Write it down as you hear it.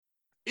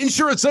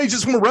insurance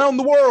agents from around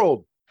the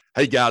world.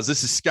 Hey guys,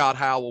 this is Scott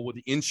Howell with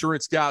the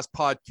Insurance Guys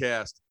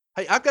Podcast.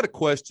 Hey, I've got a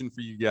question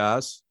for you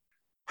guys.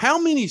 How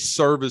many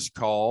service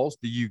calls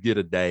do you get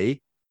a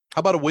day? How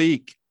about a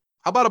week?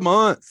 How about a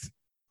month?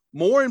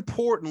 More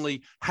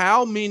importantly,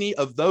 how many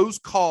of those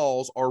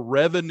calls are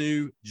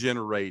revenue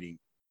generating?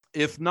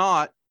 If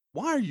not,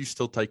 why are you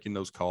still taking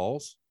those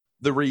calls?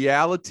 The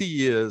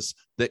reality is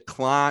that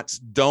clients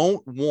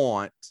don't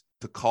want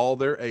to call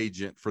their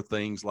agent for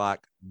things like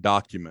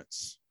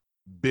documents,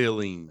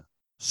 billing,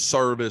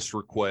 service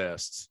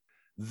requests.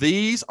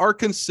 These are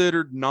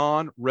considered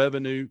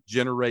non-revenue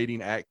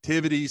generating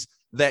activities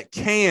that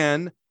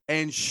can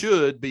and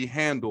should be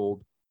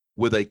handled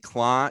with a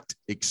client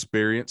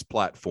experience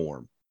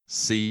platform,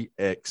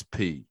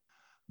 CXP.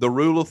 The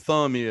rule of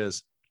thumb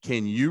is,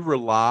 can you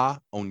rely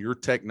on your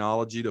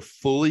technology to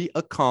fully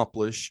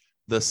accomplish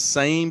the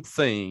same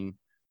thing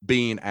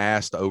being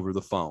asked over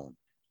the phone?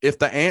 If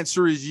the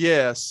answer is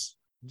yes,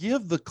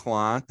 give the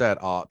client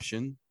that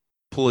option,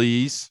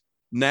 please.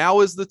 Now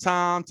is the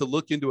time to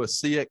look into a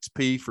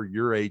CXP for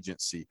your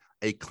agency,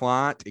 a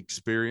client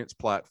experience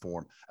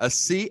platform. A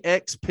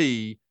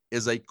CXP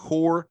is a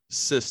core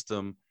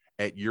system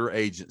at your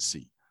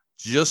agency,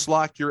 just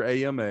like your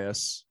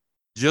AMS,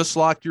 just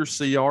like your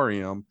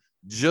CRM,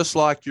 just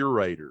like your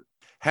Rater.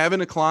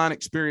 Having a client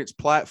experience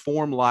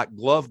platform like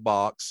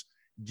Glovebox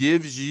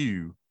gives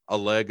you a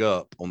leg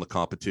up on the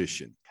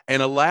competition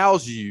and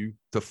allows you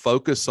to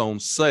focus on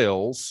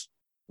sales,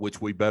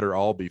 which we better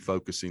all be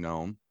focusing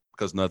on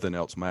because nothing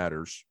else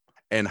matters,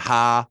 and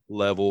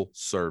high-level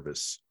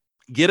service.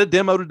 Get a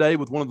demo today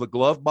with one of the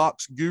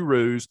Glovebox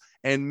gurus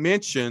and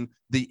mention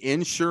the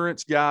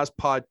Insurance Guys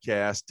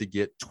Podcast to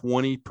get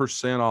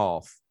 20%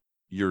 off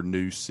your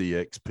new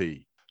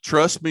CXP.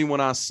 Trust me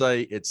when I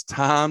say it's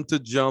time to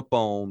jump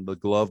on the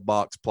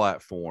Glovebox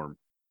platform.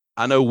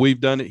 I know we've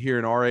done it here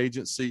in our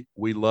agency.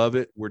 We love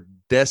it. We're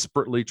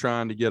desperately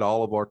trying to get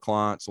all of our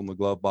clients on the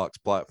Glovebox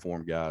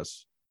platform,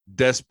 guys.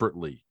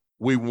 Desperately.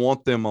 We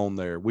want them on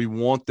there. We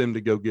want them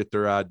to go get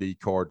their ID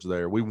cards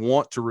there. We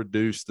want to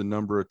reduce the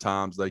number of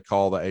times they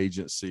call the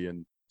agency,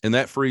 and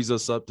that frees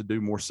us up to do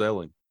more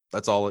selling.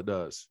 That's all it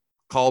does.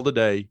 Call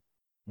today,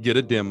 get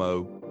a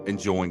demo, and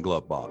join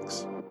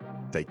Glovebox.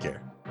 Take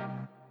care.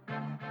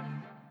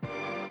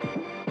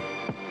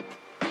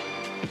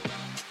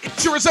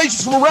 Insurance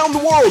agents from around the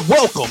world,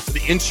 welcome to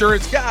the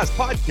Insurance Guys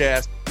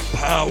Podcast,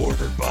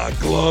 powered by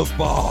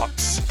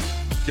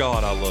Glovebox.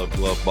 God, I love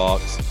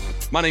Glovebox.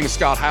 My name is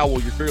Scott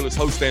Howell, your fearless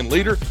host and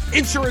leader,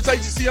 insurance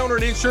agency owner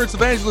and insurance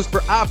evangelist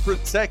for I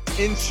Protect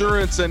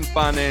Insurance and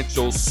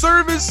Financial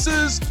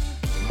Services,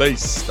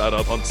 based out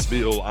of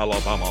Huntsville,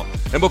 Alabama.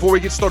 And before we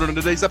get started on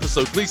today's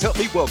episode, please help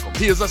me welcome.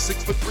 He is a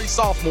 6'3"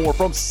 sophomore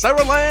from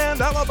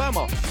Saraland,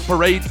 Alabama.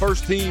 Parade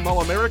first team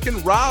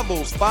All-American,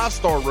 Rivals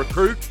 5-star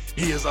recruit.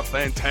 He is a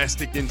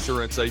fantastic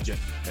insurance agent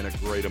and a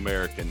great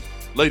American.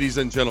 Ladies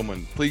and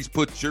gentlemen, please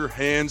put your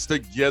hands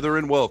together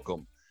and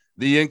welcome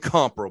the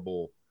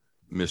incomparable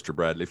Mr.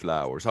 Bradley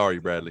Flowers. How are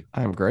you, Bradley?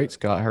 I'm great,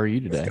 Scott. How are you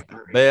today?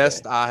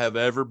 Best I have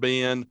ever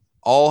been.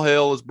 All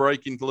hell is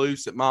breaking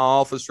loose at my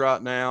office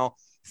right now.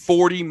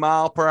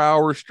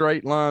 40-mile-per-hour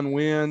straight line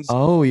winds.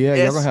 Oh, yeah.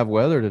 You're going to have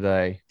weather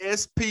today.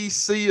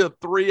 SPC of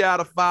 3 out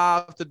of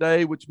 5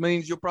 today, which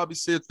means you'll probably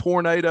see a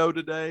tornado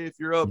today if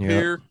you're up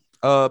here.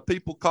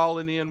 People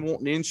calling in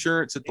wanting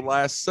insurance at the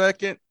last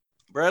second.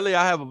 Bradley,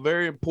 I have a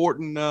very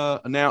important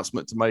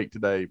announcement to make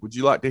today. Would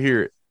you like to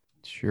hear it?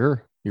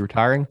 Sure. You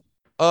retiring?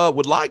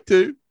 Would like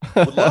to.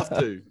 Would love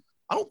to.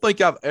 I don't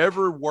think I've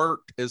ever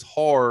worked as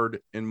hard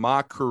in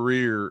my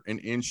career in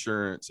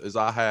insurance as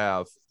I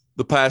have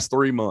the past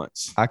 3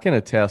 months. I can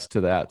attest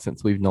to that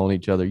since we've known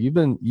each other. You've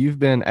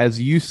been,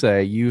 as you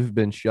say, you've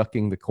been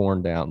shucking the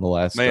corn down the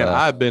last. Man,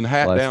 I've been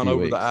hat down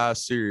over weeks. The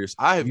eyes serious.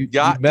 I have you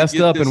got messed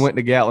to up this, and went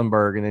to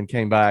Gatlinburg and then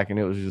came back, and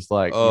it was just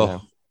like,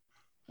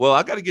 Well,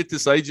 I got to get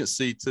this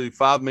agency to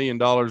 $5 million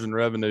in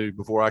revenue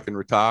before I can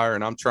retire,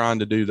 and I'm trying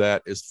to do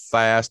that as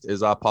fast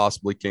as I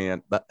possibly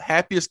can. The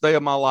happiest day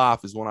of my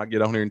life is when I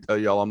get on here and tell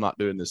y'all I'm not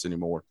doing this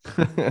anymore.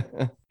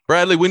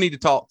 Bradley, we need to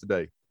talk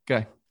today.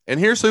 Okay. And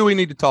here's who we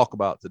need to talk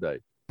about today.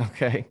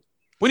 Okay.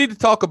 We need to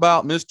talk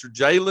about Mr.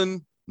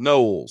 Jalen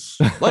Knowles.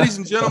 Ladies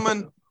and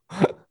gentlemen,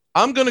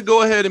 I'm going to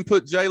go ahead and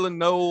put Jalen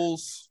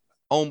Knowles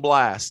on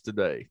blast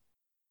today.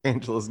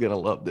 Angela's going to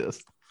love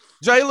this.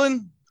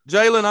 Jalen,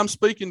 I'm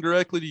speaking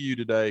directly to you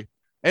today.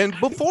 And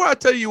before I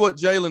tell you what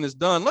Jalen has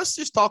done, let's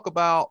just talk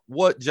about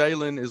what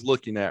Jalen is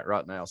looking at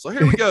right now. So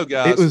here we go,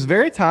 guys. It was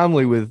very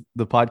timely with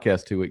the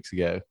podcast 2 weeks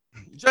ago.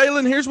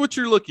 Jalen, here's what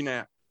you're looking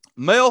at.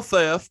 Mail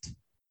theft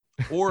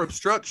or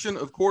obstruction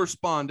of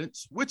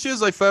correspondence, which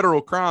is a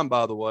federal crime,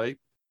 by the way,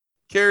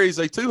 carries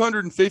a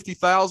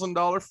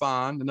 $250,000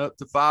 fine and up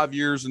to 5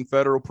 years in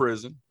federal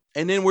prison.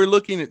 And then we're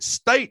looking at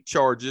state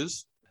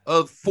charges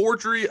of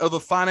forgery of a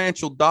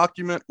financial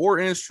document or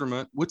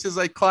instrument, which is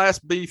a Class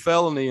B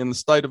felony in the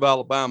state of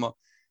Alabama,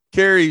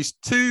 carries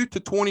 2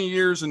 to 20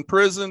 years in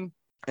prison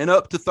and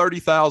up to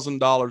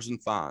 $30,000 in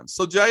fines.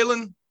 So,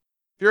 Jalen,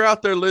 if you're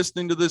out there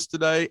listening to this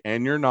today,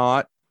 and you're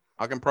not,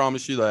 I can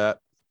promise you that,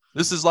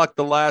 This is like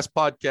the last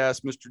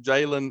podcast Mr.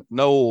 Jalen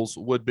Knowles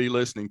would be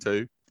listening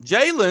to.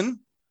 Jalen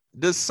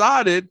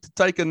decided to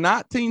take a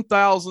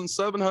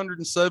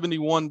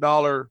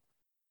 $19,771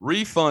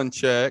 refund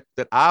check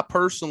that I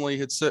personally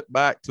had sent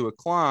back to a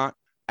client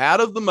out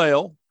of the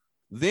mail.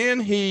 Then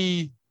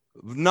he,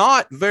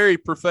 not very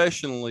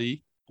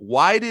professionally,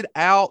 whited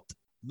out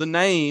the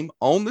name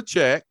on the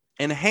check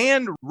and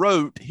hand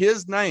wrote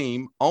his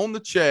name on the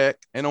check.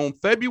 And on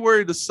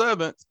February the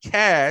 7th,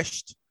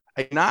 cashed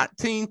a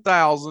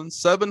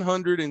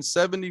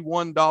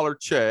 $19,771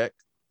 check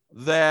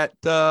that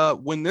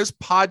when this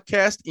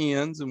podcast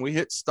ends and we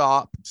hit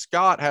stop,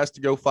 Scott has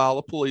to go file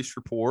a police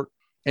report.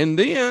 And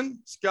then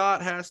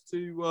Scott has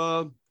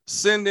to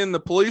send in the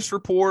police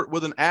report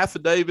with an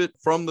affidavit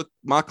from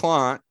my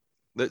client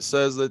that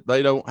says that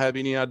they don't have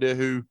any idea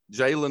who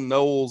Jalen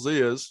Knowles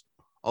is,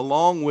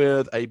 along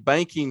with a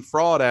banking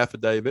fraud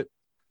affidavit.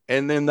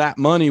 And then that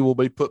money will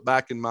be put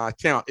back in my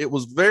account. It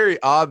was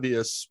very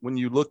obvious when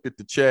you looked at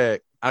the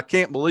check. I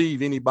can't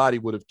believe anybody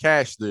would have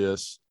cashed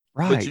this.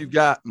 Right. But you've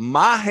got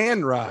my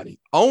handwriting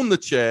on the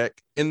check.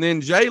 And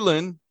then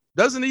Jalen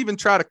doesn't even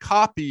try to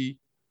copy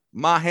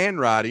my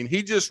handwriting.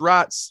 He just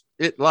writes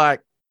it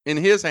like in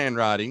his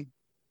handwriting.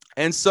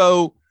 And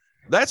so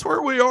that's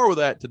where we are with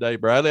that today,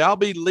 Bradley. I'll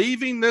be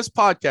leaving this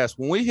podcast.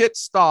 When we hit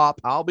stop,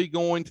 I'll be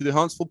going to the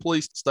Huntsville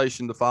Police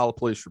Station to file a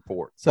police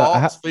report. So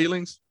Thoughts,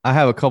 feelings? I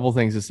have a couple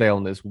things to say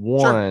on this.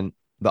 One, Sure.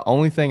 The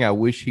only thing I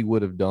wish he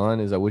would have done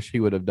is I wish he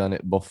would have done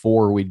it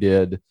before we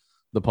did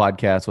the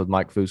podcast with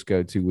Mike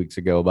Fusco 2 weeks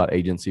ago about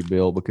Agency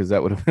Bill, because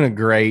that would have been a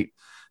great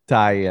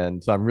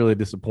tie-in. So I'm really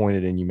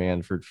disappointed in you,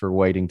 man, for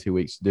waiting 2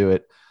 weeks to do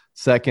it.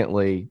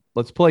 Secondly,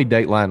 let's play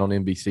Dateline on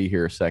NBC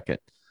here a second.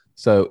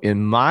 So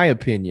in my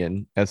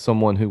opinion, as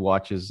someone who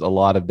watches a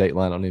lot of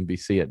Dateline on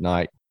NBC at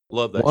night,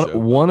 Love that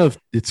show.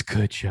 It's a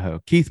good show.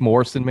 Keith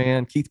Morrison,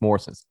 man. Keith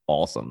Morrison's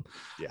awesome.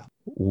 Yeah.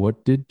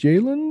 What did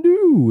Jalen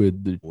do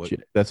with the check?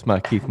 That's my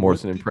Keith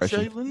Morrison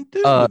impression. Jalen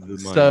do with the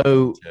money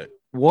So check?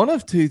 one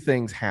of two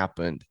things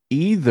happened.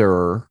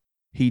 Either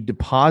he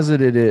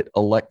deposited it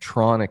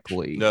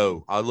electronically.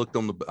 No, I looked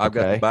on I've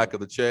got Okay. the back of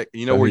the check.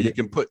 You know So where he you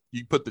can put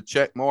the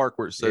check mark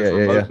where it says Yeah,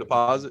 remote yeah.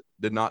 deposit.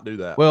 Did not do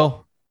that.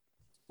 Well,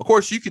 of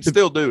course, you could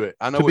still do it.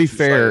 I know. to what be you're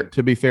fair,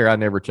 saying. I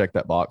never checked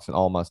that box, and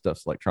all my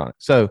stuff's electronic.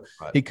 So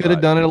Right, he could have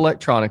right. done it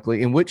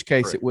electronically, in which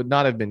case Correct. it would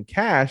not have been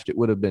cashed. It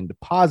would have been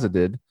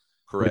deposited,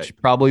 Correct. which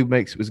probably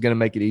was going to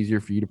make it easier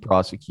for you to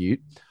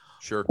prosecute.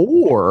 Sure.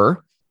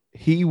 Or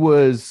he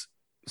was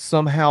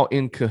somehow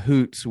in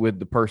cahoots with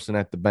the person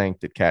at the bank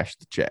that cashed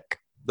the check.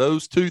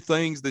 Those two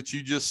things that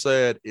you just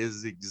said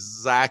is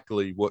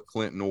exactly what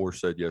Clinton Orr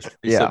said yesterday.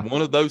 He Yeah. said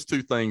one of those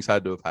two things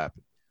had to have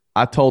happened.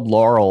 I told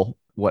Laurel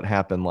what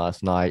happened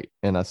last night,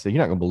 and I said, "You're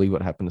not going to believe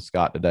what happened to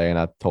Scott today." And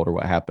I told her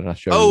what happened. I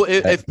showed Oh, her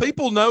if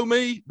people know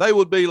me, they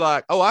would be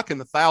like, "Oh, I can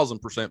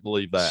 1,000%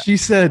 believe that." She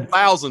said,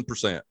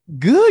 1,000%,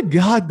 "Good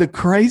God, the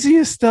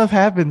craziest stuff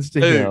happens to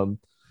Dude. him."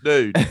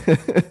 dude.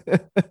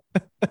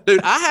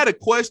 Dude, I had a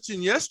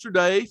question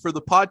yesterday for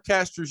the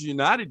Podcasters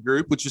United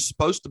group, which is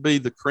supposed to be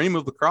the cream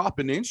of the crop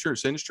in the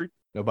insurance industry.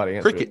 Nobody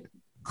answered it.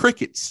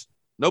 Crickets.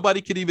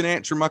 Nobody could even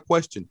answer my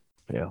question.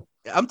 Yeah.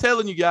 I'm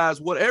telling you guys,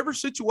 whatever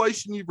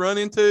situation you've run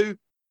into,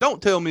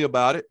 don't tell me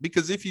about it,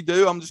 because if you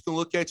do, I'm just going to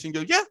look at you and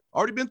go, yeah,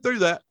 already been through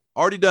that.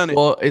 Already done it.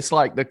 Well, it's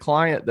like the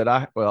client that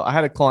I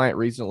had a client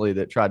recently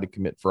that tried to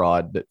commit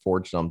fraud, that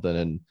forged something,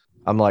 and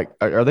I'm like,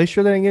 are they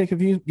sure they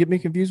didn't get me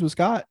confused with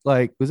Scott?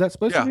 Like, was that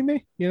supposed to be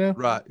me? You know?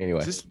 Right.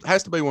 Anyway, This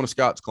has to be one of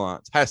Scott's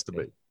clients. Has to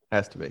be.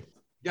 has to be.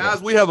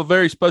 Guys, we have a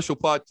very special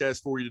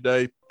podcast for you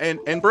today.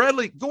 And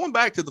Bradley, going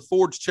back to the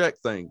forged check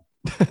thing,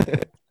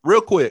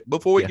 real quick,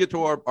 before we get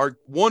to our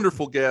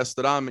wonderful guest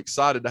that I'm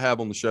excited to have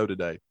on the show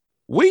today,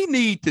 we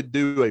need to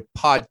do a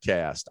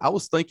podcast. I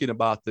was thinking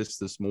about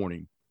this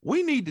morning.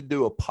 We need to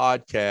do a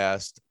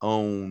podcast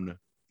on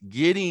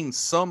getting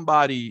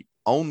somebody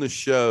on the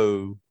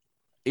show,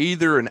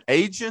 either an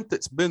agent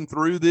that's been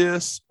through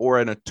this or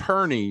an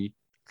attorney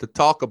to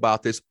talk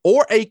about this,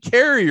 or a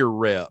carrier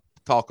rep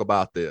to talk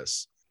about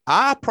this.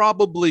 I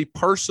probably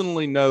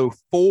personally know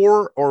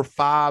 4 or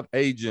 5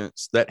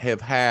 agents that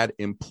have had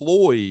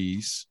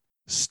employees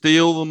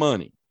steal the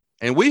money.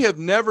 And we have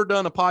never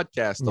done a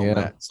podcast on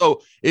that.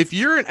 So if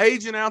you're an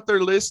agent out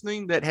there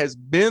listening that has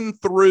been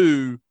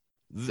through,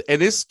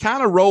 and this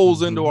kind of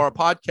rolls into our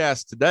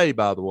podcast today,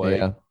 by the way.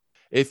 Yeah.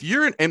 If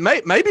you're, and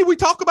maybe we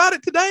talk about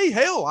it today.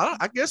 Hell,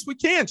 I guess we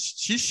can.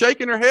 She's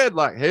shaking her head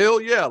like, hell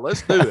yeah,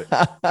 let's do it.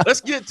 Let's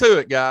get to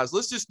it, guys.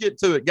 Let's just get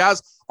to it.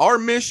 Guys, our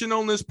mission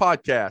on this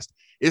podcast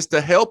is to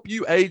help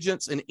you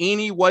agents in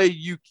any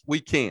way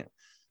we can.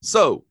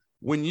 So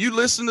when you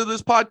listen to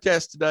this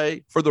podcast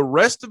today, for the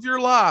rest of your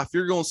life,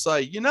 you're going to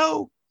say,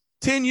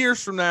 10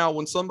 years from now,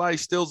 when somebody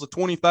steals a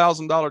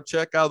 $20,000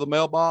 check out of the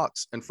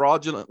mailbox and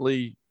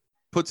fraudulently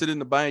puts it in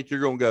the bank, you're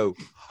going to go,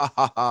 ha,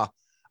 ha, ha.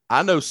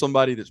 I know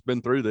somebody that's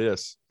been through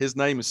this. His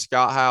name is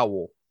Scott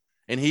Howell,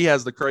 and he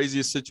has the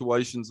craziest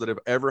situations that have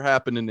ever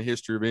happened in the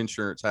history of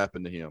insurance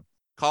happen to him.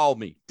 Call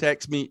me,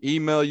 text me,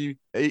 email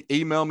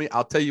me.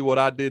 I'll tell you what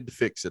I did to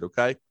fix it.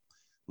 Okay.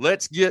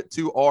 Let's get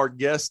to our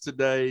guest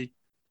today,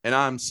 and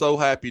I'm so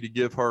happy to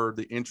give her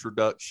the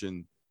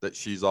introduction that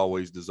she's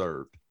always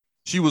deserved.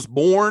 She was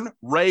born,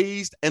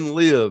 raised, and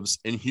lives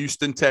in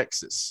Houston,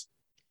 Texas.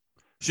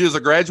 She is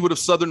a graduate of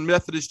Southern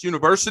Methodist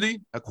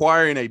University,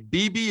 acquiring a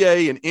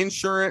BBA in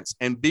insurance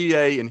and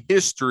BA in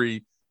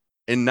history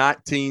in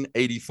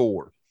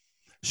 1984.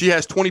 She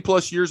has 20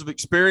 plus years of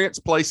experience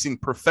placing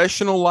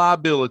professional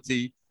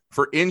liability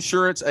for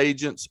insurance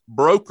agents,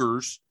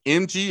 brokers,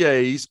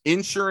 MGAs,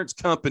 insurance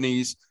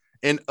companies,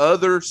 and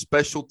other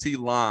specialty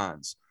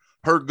lines.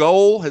 Her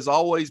goal has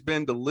always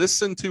been to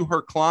listen to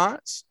her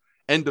clients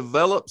and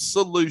develop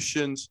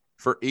solutions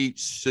for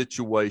each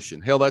situation.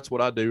 Hell, that's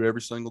what I do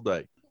every single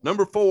day.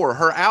 Number 4,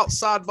 her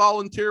outside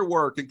volunteer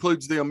work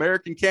includes the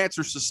American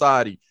Cancer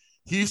Society,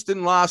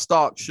 Houston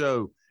Livestock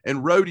Show,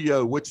 and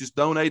Rodeo, which has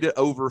donated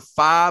over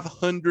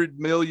 $500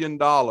 million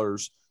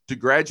to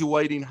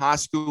graduating high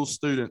school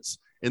students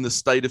in the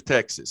state of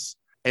Texas,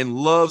 and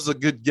loves a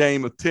good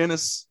game of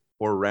tennis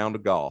or a round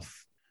of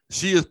golf.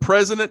 She is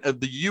president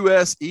of the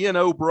U.S.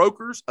 E&O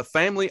Brokers, a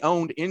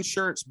family-owned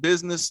insurance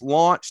business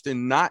launched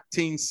in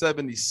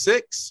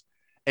 1976,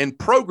 and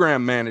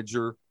program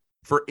manager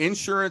for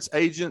Insurance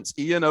Agents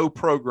E&O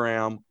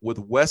program with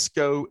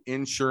Wesco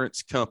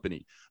Insurance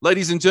Company.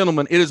 Ladies and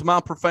gentlemen, it is my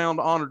profound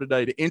honor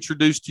today to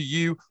introduce to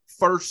you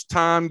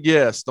first-time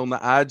guest on the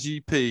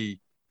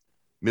IGP,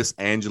 Miss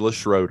Angela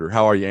Schroeder.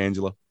 How are you,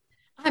 Angela?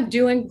 I'm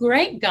doing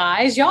great,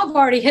 guys. Y'all have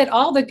already hit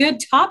all the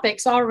good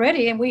topics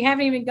already, and we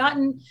haven't even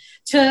gotten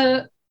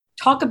to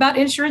talk about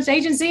Insurance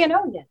Agents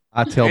E&O yet.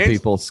 I tell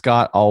people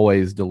Scott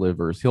always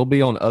delivers. He'll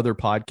be on other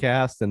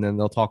podcasts and then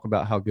they'll talk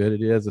about how good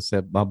it is. I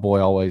said, my boy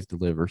always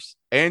delivers.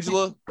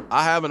 Angela,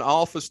 I have an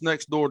office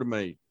next door to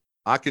me.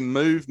 I can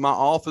move my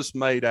office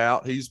mate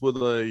out. He's with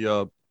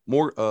a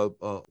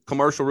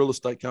commercial real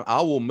estate company.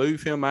 I will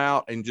move him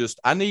out and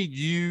I need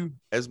you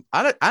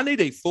I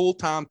need a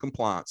full-time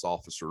compliance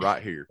officer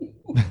right here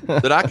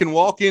that I can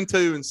walk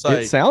into and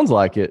say, it sounds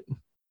like it.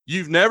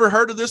 You've never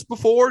heard of this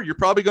before. You're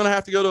probably going to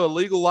have to go to a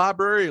legal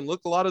library and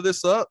look a lot of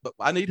this up, but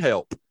I need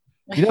help.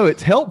 You know,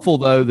 it's helpful,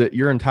 though, that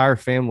your entire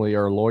family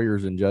are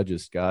lawyers and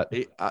judges, Scott.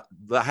 I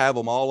have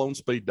them all on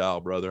speed dial,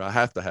 brother. I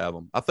have to have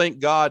them. I think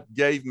God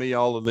gave me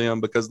all of them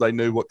because they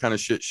knew what kind of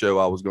shit show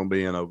I was going to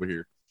be in over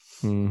here.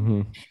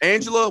 Mm-hmm.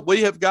 Angela,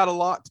 we have got a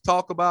lot to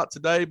talk about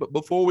today, but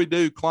before we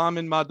do, climb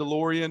in my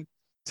DeLorean.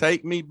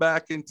 Take me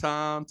back in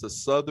time to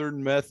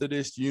Southern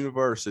Methodist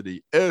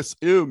University,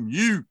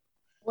 SMU.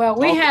 Well,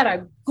 we had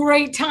a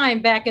great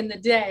time back in the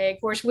day.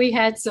 Of course, we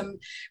had some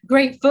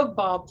great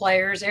football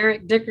players,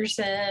 Eric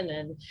Dickerson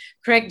and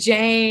Craig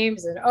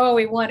James. And,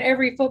 we won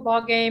every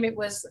football game. It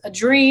was a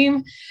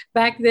dream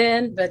back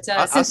then. But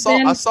I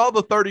saw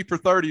the 30 for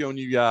 30 on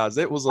you guys.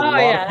 It was a lot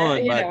of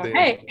fun back then.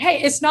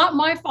 Hey, it's not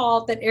my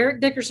fault that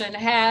Eric Dickerson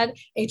had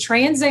a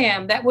Trans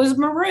Am that was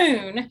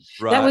maroon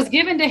that was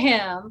given to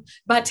him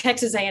by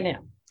Texas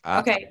A&M.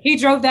 Okay, he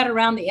drove that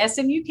around the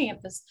SMU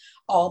campus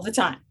all the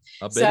time.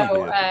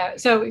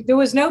 So there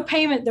was no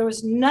payment. There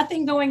was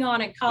nothing going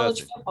on in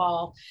college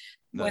football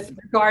with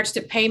regards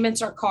to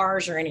payments or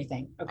cars or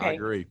anything. Okay, I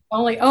agree.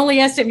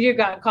 Only SMU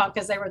got caught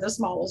because they were the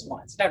smallest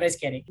ones. No,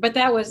 just kidding. But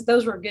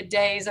those were good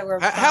days. That were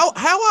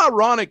how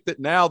ironic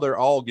that now they're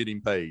all getting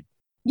paid.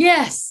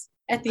 Yes.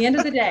 At the end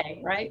of the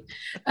day, right?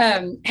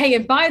 Hey,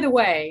 and by the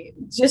way,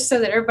 just so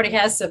that everybody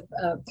has a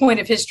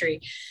point of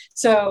history.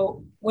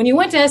 So when you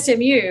went to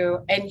SMU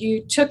and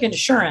you took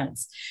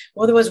insurance,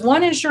 well, there was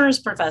one insurance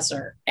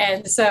professor.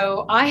 And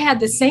so I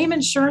had the same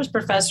insurance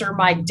professor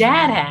my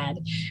dad had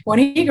when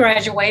he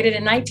graduated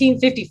in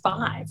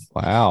 1955.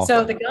 Wow.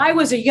 So the guy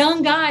was a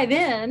young guy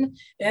then.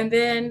 And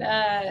then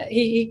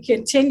he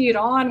continued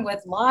on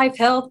with life,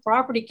 health,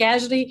 property,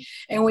 casualty.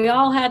 And we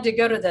all had to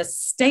go to the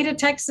state of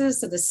Texas,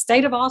 to the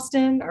state of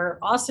Austin,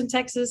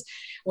 Texas.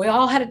 We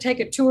all had to take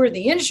a tour of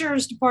the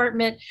insurance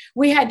department.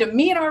 We had to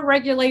meet our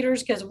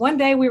regulators because one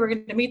day we were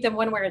going to meet them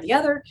one way or the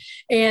other.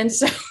 And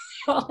so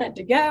we all had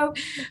to go.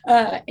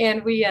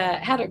 And we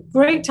had a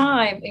great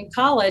time in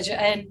college.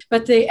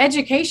 But the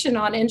education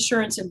on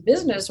insurance and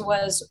business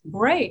was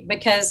great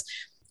because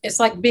it's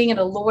like being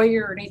a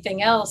lawyer or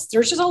anything else.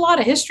 There's just a lot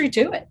of history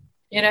to it,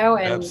 and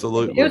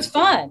absolutely. It was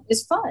fun.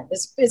 It's fun.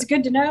 It's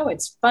good to know.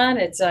 It's fun.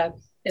 It's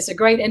a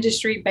great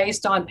industry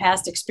based on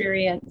past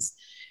experience.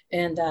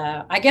 And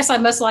I guess I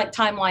must like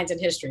timelines in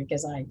history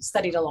because I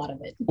studied a lot of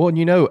it. Well,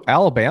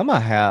 Alabama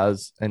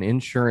has an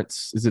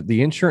insurance. Is it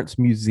the Insurance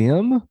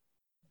Museum?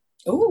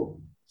 Oh,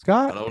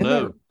 Scott, I don't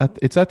know.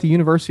 It's at the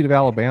University of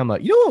Alabama.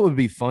 You know what would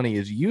be funny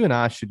is you and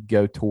I should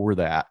go tour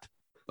that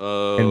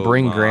and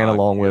bring Grant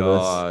along with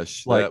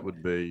us. That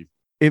would be.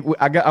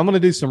 I'm going to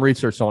do some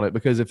research on it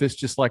because if it's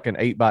just like an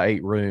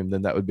 8x8 room,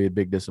 then that would be a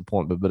big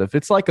disappointment. But if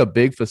it's like a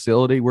big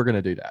facility, we're going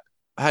to do that.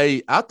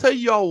 Hey, I'll tell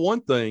y'all one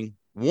thing.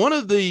 One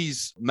of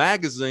these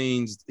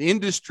magazines,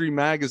 industry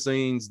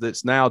magazines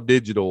that's now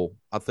digital,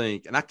 I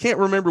think, and I can't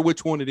remember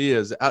which one it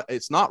is.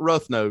 It's not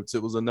Rough Notes.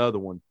 It was another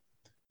one.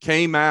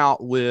 Came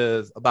out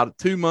with about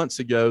 2 months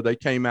ago. They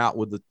came out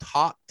with the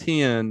top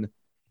 10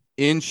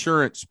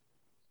 insurance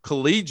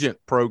collegiate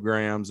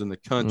programs in the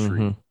country.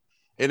 Mhm.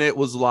 And it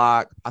was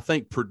like, I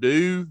think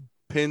Purdue,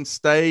 Penn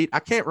State. I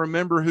can't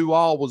remember who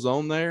all was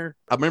on there.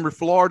 I remember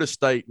Florida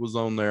State was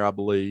on there, I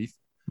believe.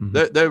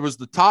 Mhm. There was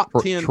the top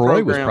 10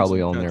 Troy was programs probably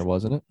in the on there, country.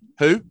 wasn't it?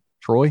 Who?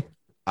 Troy.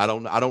 I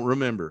don't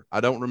remember. I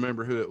don't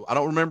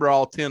remember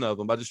all 10 of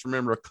them. I just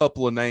remember a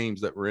couple of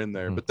names that were in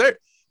there. Mhm. But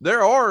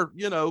there are,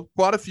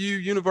 quite a few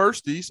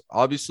universities.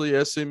 Obviously,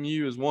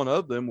 SMU is one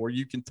of them where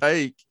you can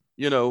take,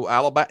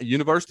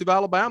 University of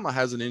Alabama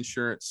has an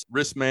insurance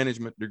risk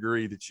management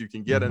degree that you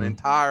can get an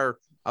entire,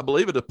 I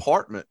believe,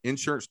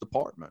 insurance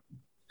department.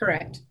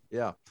 Correct.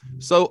 Yeah.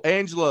 So,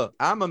 Angela,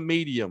 I'm a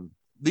medium.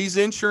 These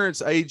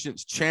insurance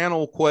agents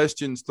channel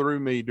questions through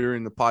me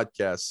during the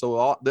podcast. So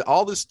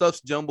all this stuff's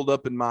jumbled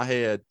up in my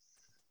head.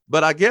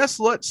 But I guess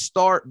let's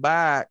start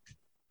back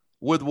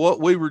with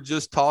what we were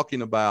just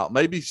talking about.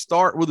 Maybe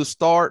start with a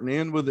start and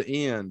end with the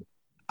end.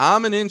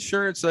 I'm an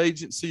insurance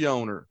agency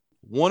owner.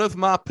 One of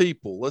my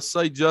people, let's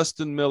say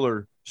Justin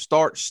Miller,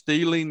 starts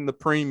stealing the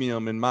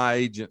premium in my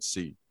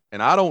agency,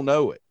 and I don't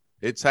know it.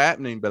 It's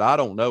happening, but I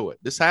don't know it.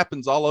 This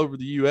happens all over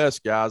the U.S.,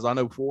 guys. I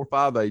know 4 or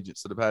 5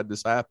 agents that have had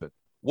this happen.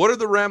 What are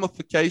the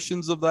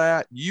ramifications of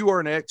that? You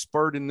are an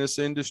expert in this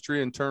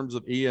industry in terms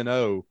of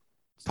E&O.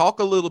 Talk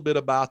a little bit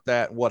about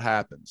that and what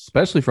happens.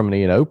 Especially from an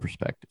E&O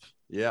perspective.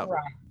 Yeah.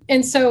 Right.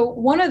 And so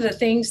one of the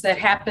things that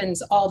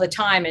happens all the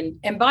time,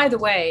 and by the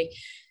way,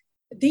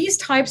 these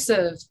types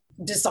of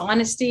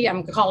dishonesty, I'm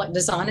going to call it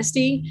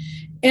dishonesty,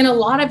 in a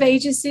lot of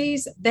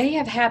agencies, they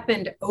have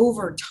happened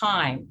over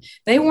time.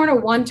 They weren't a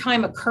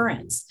one-time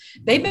occurrence.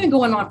 They've been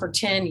going on for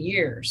 10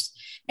 years.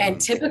 And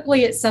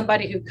typically it's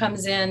somebody who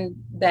comes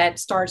in that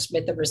starts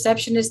with the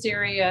receptionist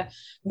area,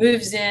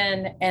 moves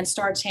in and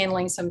starts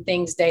handling some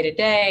things day to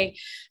day.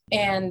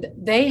 And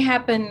they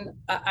happen,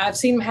 I've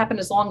seen them happen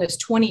as long as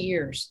 20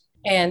 years.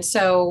 And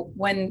so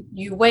when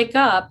you wake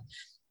up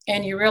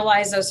and you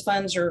realize those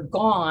funds are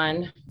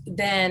gone,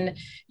 then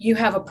you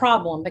have a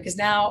problem, because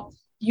now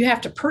you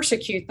have to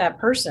persecute that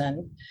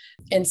person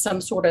in some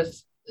sort of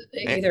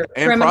either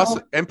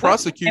criminal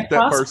prosecute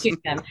that person.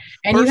 Them.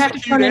 And you have to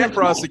turn in a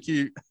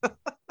prosecute.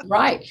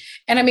 Right.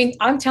 And I mean,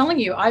 I'm telling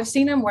you, I've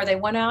seen them where they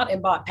went out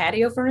and bought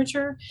patio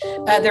furniture.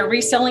 They're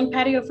reselling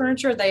patio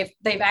furniture.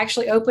 They've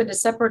actually opened a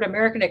separate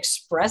American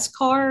Express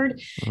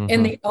card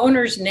in the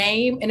owner's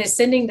name and is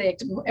sending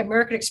the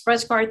American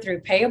Express card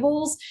through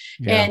payables.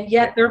 Yeah. And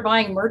yet they're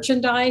buying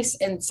merchandise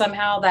and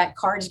somehow that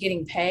card's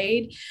getting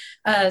paid.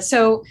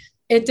 So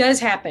it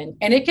does happen.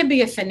 And it can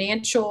be a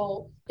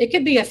financial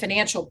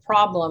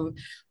problem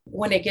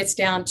when it gets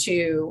down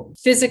to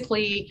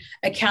physically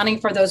accounting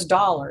for those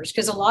dollars.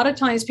 Because a lot of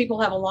times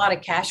people have a lot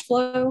of cash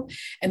flow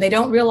and they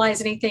don't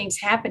realize anything's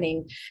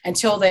happening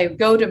until they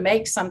go to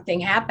make something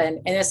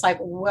happen. And it's like,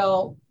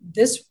 well,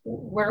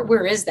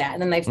 where is that?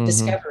 And then they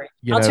discover it.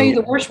 I'll tell you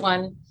the worst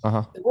one.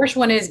 The worst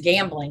one is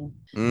gambling.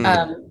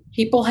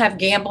 People have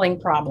gambling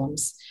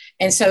problems.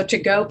 And so to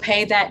go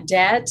pay that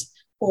debt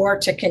or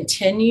to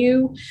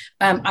continue,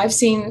 I've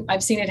seen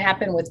it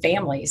happen with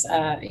families,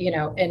 and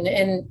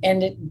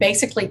it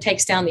basically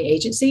takes down the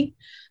agency.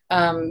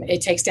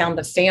 It takes down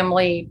the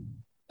family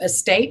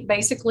estate,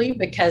 basically,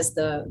 because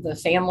the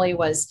family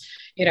was,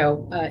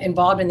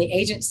 involved in the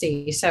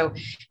agency. So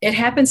it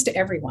happens to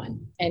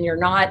everyone, and you're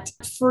not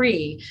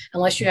free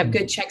unless you have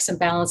good checks and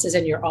balances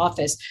in your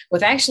office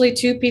with actually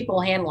 2 people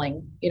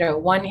handling,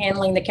 one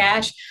handling the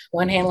cash,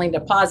 one handling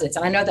deposits.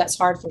 And I know that's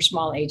hard for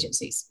small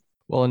agencies.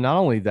 Well, and not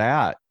only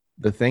that,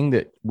 the thing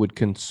that would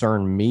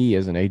concern me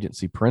as an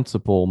agency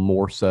principal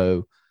more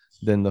so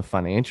than the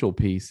financial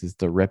piece is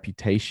the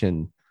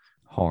reputation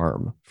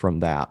harm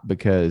from that.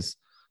 Because,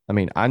 I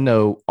mean, I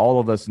know all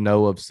of us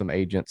know of some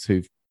agents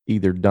who've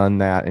either done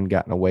that and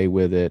gotten away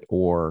with it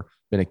or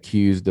been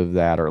accused of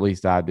that, or at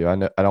least I do. I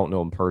don't know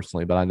them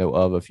personally, but I know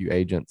of a few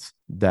agents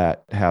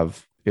that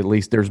have, at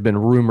least there's been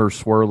rumors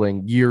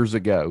swirling years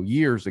ago,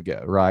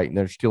 right? And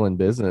they're still in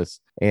business.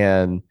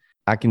 And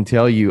I can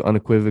tell you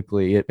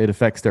unequivocally, it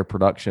affects their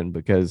production,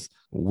 because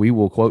we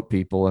will quote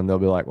people and they'll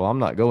be like, well, I'm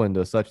not going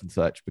to such and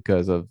such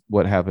because of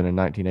what happened in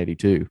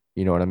 1982.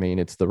 You know what I mean?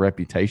 It's the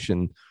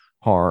reputation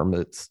harm.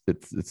 It's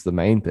the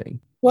main thing.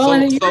 Well,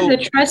 and you're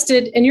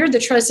the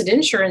trusted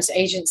insurance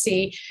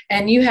agency,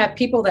 and you have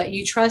people that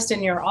you trust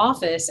in your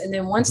office. And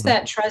then once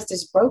that trust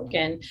is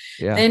broken,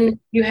 then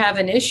you have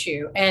an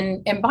issue.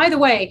 And by the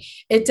way,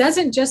 it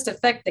doesn't just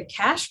affect the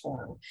cash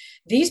flow.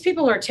 These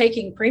people are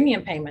taking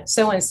premium payments.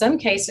 So in some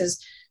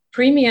cases,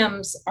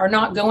 premiums are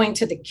not going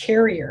to the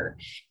carrier.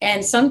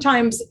 And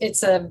sometimes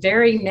it's a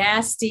very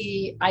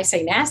nasty, I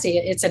say nasty,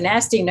 it's a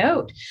nasty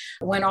note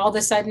when all of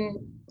a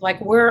sudden, like,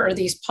 where are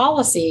these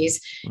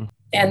policies?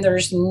 And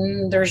there's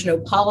no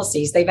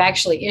policies. They've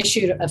actually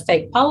issued a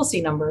fake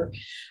policy number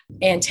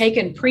and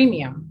taken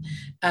premium.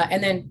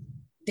 And then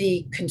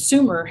the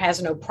consumer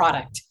has no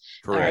product.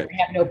 Correct.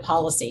 Have no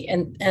policy.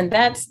 And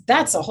that's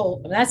of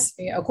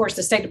course,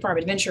 the State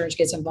Department of Insurance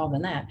gets involved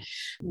in that.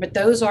 But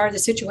those are the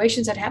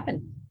situations that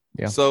happen.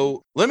 Yeah.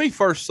 So let me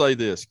first say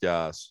this,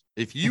 guys.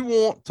 If you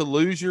want to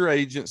lose your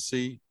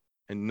agency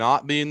and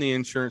not be in the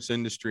insurance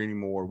industry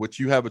anymore, which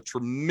you have a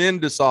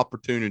tremendous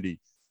opportunity.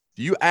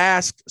 If you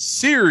ask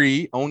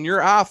Siri on your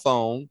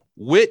iPhone,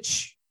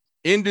 which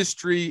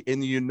industry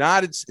in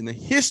the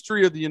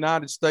history of the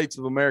United States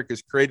of America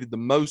has created the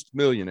most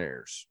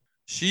millionaires,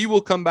 she will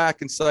come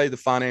back and say the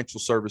financial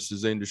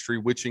services industry,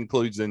 which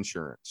includes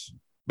insurance.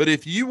 But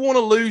if you want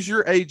to lose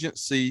your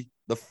agency,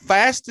 the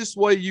fastest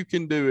way you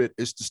can do it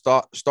is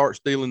to start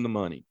stealing the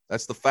money.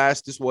 That's the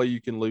fastest way you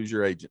can lose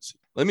your agency.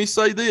 Let me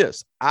say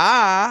this.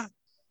 I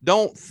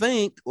don't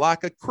think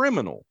like a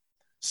criminal.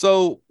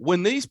 So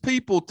when these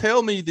people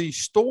tell me these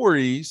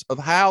stories of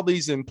how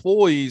these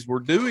employees were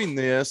doing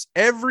this,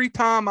 every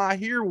time I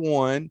hear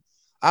one,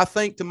 I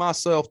think to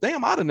myself,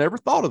 damn, I'd have never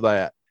thought of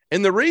that.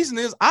 And the reason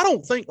is I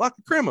don't think like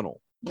a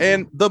criminal.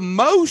 And the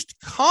most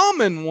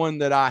common one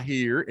that I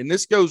hear, and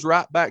this goes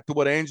right back to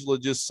what Angela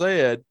just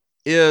said,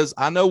 is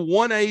I know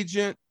one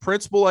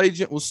principal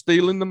agent was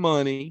stealing the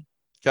money.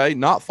 Okay.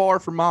 Not far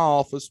from my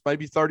office,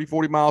 maybe 30,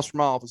 40 miles from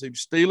my office. He was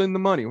stealing the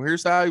money. Well,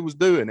 here's how he was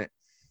doing it.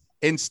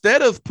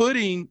 Instead of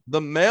putting the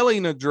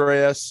mailing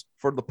address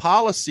for the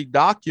policy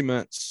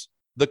documents,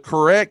 the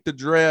correct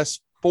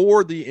address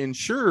for the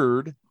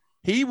insured,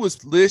 he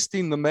was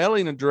listing the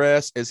mailing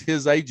address as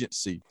his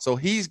agency. So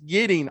he's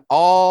getting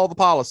all the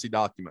policy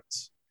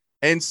documents.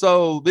 And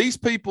so these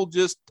people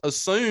just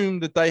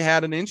assumed that they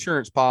had an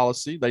insurance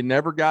policy. They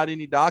never got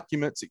any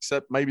documents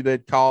except maybe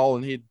they'd call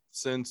and he'd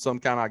send some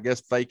kind of, I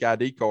guess, fake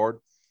ID card.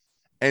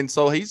 And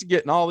so he's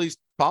getting all these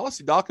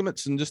policy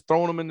documents and just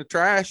throwing them in the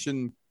trash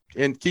and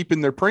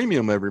keeping their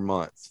premium every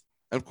month.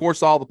 And of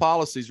course, all the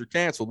policies are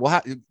canceled.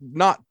 Well,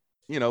 not,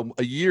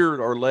 a year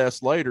or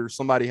less later,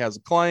 somebody has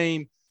a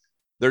claim.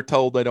 They're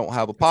told they don't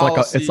have a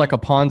policy. It's like a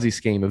Ponzi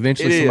scheme.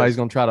 Eventually, somebody's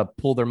going to try to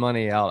pull their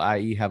money out,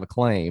 i.e. have a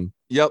claim.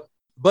 Yep.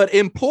 But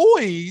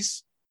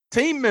employees,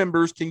 team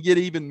members can get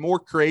even more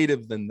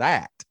creative than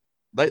that.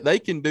 They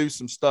can do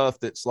some stuff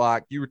that's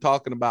like you were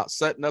talking about,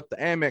 setting up the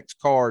Amex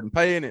card and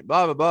paying it,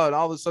 blah, blah, blah, and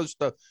all this other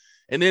stuff.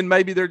 And then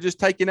maybe they're just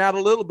taking out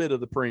a little bit of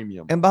the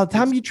premium. And by the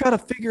time you try to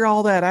figure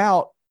all that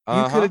out,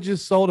 you could have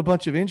just sold a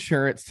bunch of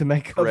insurance to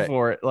make up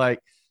for it.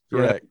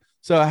 Correct.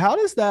 So how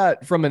does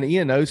that, from an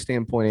E&O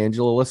standpoint,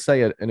 Angela, let's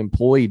say an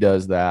employee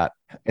does that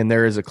and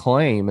there is a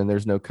claim and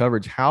there's no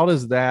coverage. How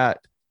does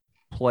that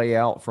play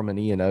out from an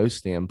E&O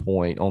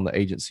standpoint on the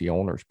agency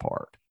owner's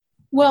part?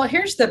 Well,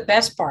 here's the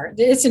best part.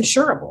 It's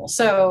insurable.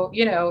 So,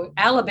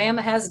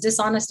 Alabama has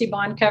dishonesty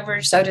bond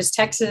coverage. So does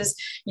Texas.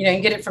 You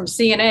can get it from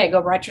CNA,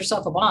 go write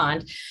yourself a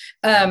bond.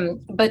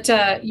 But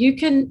you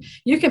can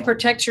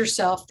protect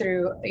yourself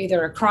through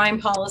either a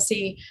crime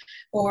policy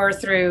or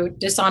through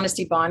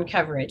dishonesty bond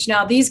coverage.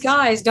 Now, these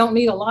guys don't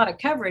need a lot of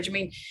coverage. I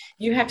mean,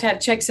 you have to have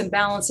checks and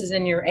balances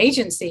in your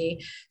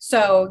agency.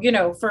 So,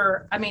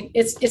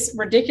 it's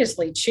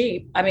ridiculously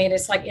cheap. I mean,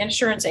 it's like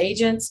insurance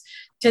agents,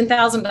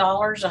 $10,000,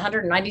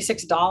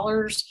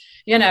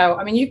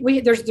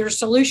 $196. There's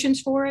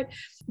solutions for it,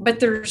 but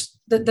there's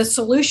the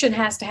solution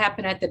has to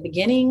happen at the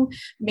beginning,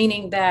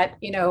 meaning that,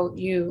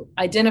 you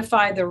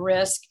identify the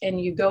risk and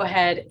you go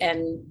ahead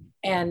and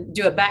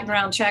do a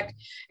background check.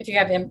 If you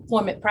have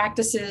employment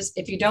practices,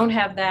 if you don't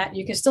have that,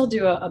 you can still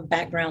do a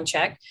background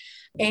check.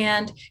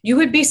 And you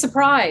would be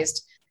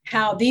surprised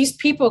how these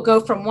people go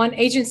from one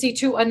agency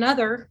to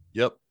another.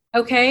 Yep.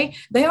 Okay.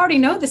 They already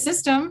know the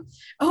system.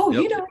 Oh,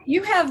 Yep.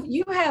 you have,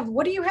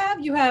 what do you have?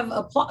 You have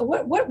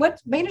what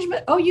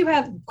management? Oh, you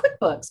have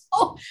QuickBooks.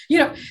 Oh,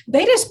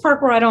 they just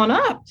perk right on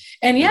up.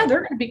 And yeah, they're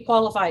going to be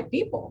qualified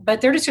people,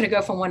 but they're just going to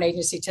go from one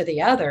agency to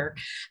the other.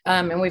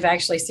 And we've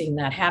actually seen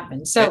that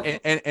happen. So,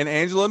 and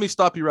Angela, let me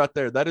stop you right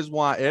there. That is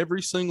why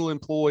every single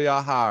employee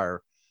I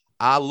hire,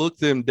 I look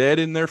them dead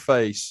in their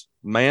face,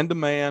 man to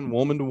man,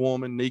 woman to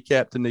woman,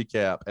 kneecap to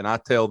kneecap. And I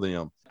tell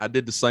them, I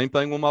did the same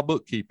thing with my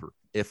bookkeeper.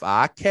 If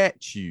I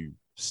catch you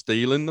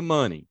stealing the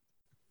money,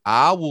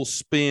 I will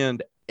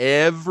spend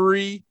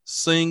every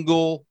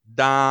single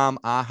dime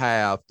I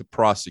have to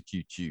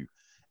prosecute you.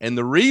 And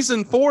the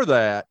reason for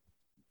that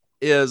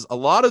is a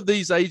lot of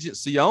these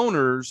agency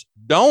owners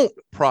don't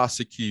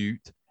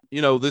prosecute.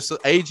 This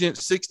agent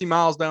 60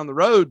 miles down the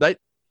road, they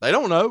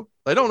don't know.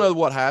 They don't know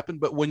what happened.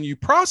 But when you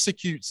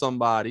prosecute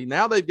somebody,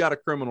 now they've got a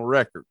criminal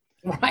record.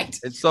 Right.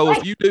 And so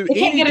if you do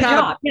any kind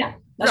of,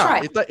 that's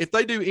right. If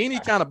they do any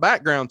kind of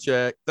background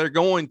check,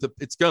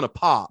 it's going to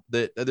pop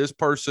that this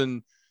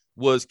person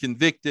was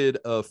convicted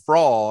of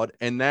fraud.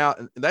 And now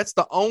that's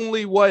the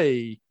only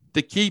way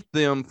to keep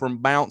them from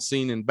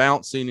bouncing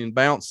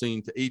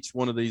to each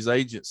one of these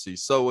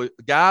agencies. So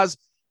guys,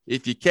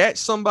 if you catch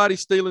somebody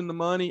stealing the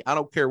money, I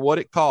don't care what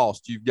it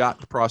costs, you've got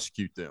to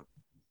prosecute them.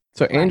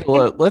 So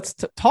Angela, let's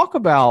talk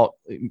about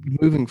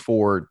moving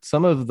forward.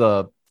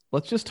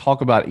 Let's just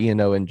talk about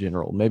E&O in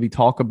general. Maybe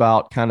talk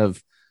about kind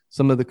of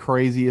some of the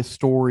craziest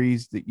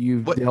stories that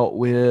you've dealt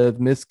with,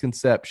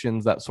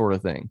 misconceptions, that sort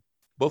of thing.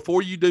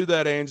 Before you do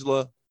that,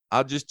 Angela,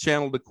 I just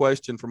channeled a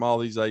question from all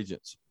these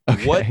agents.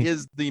 Okay. What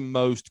is the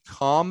most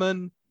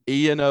common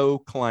E&O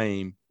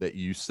claim that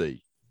you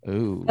see?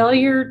 Ooh.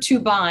 Failure to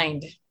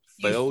bind.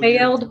 You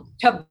failed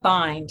to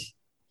bind.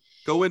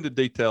 Go into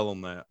detail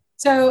on that.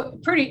 So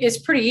it's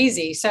pretty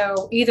easy.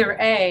 So either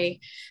A,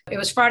 it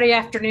was Friday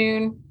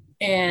afternoon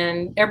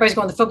and everybody's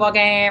going to the football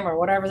game or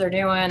whatever they're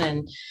doing,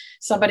 and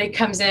somebody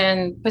comes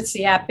in, puts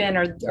the app in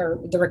or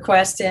the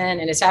request in,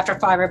 and it's after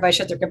 5, everybody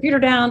shut their computer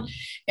down,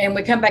 and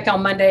we come back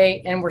on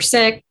Monday and we're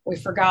sick, we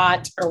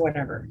forgot or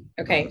whatever.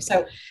 Okay,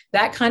 so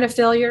that kind of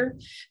failure.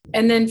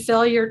 And then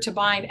failure to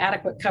bind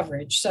adequate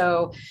coverage.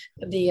 So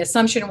the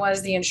assumption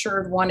was the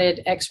insured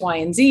wanted X, Y,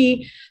 and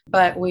Z,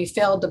 but we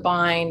failed to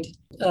bind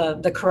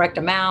the correct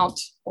amount,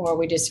 or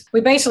we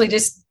basically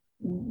just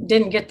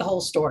didn't get the whole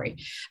story,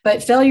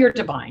 but failure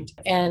to bind.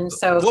 And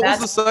so what was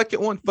the second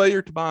one?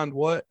 Failure to bind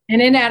what?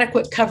 An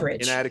inadequate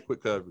coverage.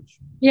 Inadequate coverage.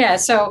 Yeah.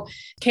 So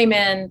came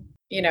in,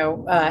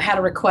 had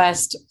a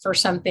request for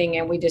something,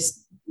 and we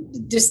just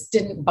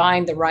didn't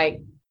bind the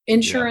right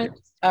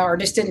insurance, or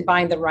just didn't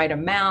bind the right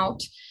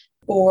amount,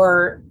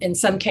 or in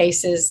some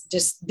cases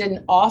just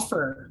didn't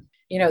offer,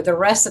 the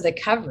rest of the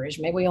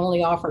coverage. Maybe we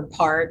only offered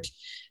part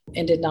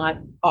and did not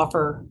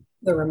offer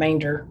the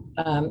remainder.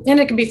 And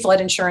it can be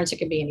flood insurance. It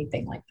can be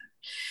anything like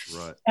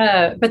that.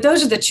 Right. But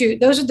those are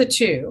the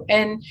two.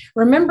 And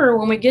remember,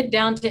 when we get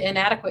down to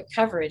inadequate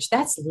coverage,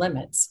 that's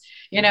limits.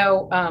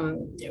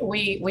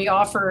 We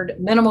offered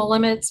minimal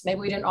limits. Maybe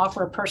we didn't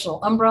offer a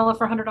personal umbrella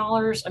for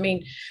 $100. I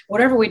mean,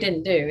 whatever we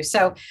didn't do.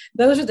 So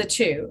those are the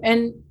two.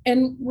 And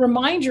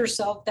remind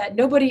yourself that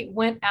nobody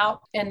went home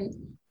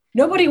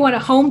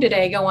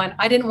today going,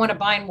 I didn't want to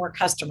bind more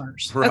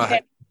customers. Right.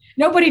 Okay.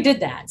 Nobody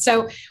did that.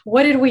 So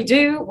what did we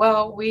do?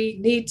 Well, we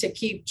need to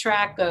keep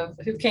track of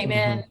who came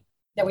in,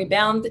 that we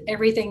bound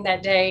everything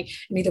that day,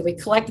 and either we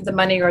collected the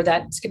money or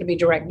that's going to be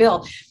direct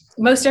bill.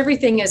 Most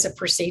everything is a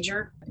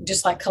procedure,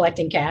 just like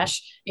collecting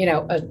cash,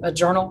 a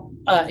journal,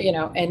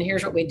 and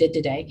here's what we did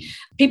today.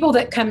 People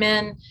that come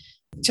in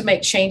to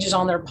make changes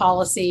on their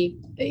policy,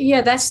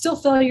 that's still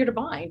failure to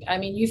bind. I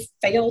mean, you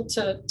failed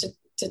to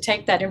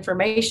take that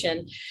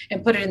information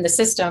and put it in the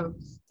system.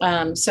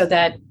 So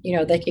that,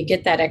 they could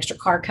get that extra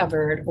car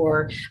covered,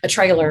 or a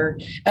trailer.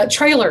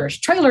 Trailers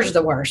are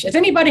the worst. If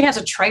anybody has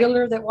a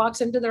trailer that walks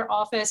into their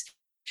office,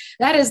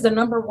 that is the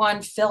number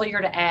one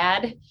failure to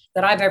add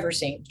that I've ever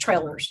seen.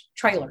 Trailers.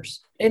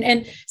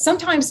 And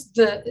sometimes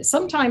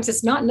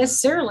it's not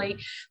necessarily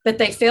that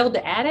they failed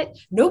to add it.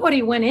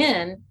 Nobody went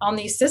in on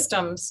these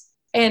systems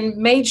and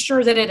made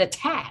sure that it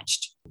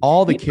attached.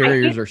 All the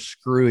carriers are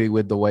screwy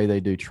with the way they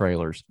do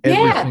trailers.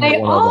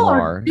 They all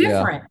are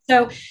different.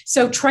 Yeah.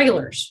 So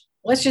trailers,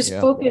 let's just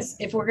focus.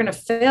 If we're going to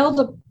fail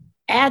to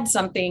add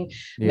something,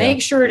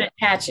 make sure it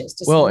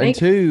attaches. And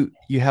two,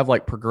 you have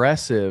like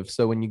Progressive.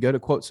 So when you go to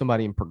quote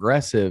somebody in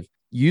Progressive,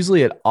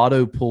 usually it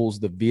auto pulls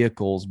the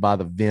vehicles by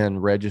the VIN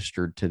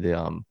registered to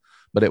them,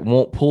 but it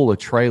won't pull a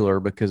trailer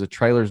because a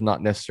trailer is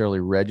not necessarily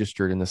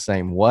registered in the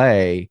same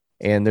way.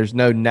 And there's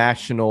no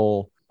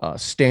national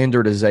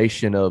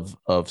standardization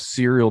of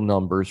serial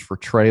numbers for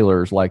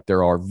trailers like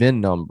there are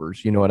VIN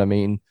numbers. You know what I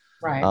mean?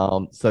 Right.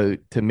 So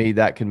to me,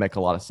 that can make a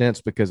lot of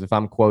sense, because if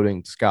I'm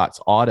quoting Scott's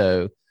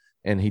Auto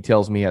and he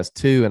tells me he has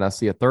 2 and I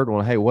see a third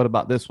one, hey, what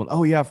about this one?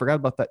 Oh yeah, I forgot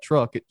about that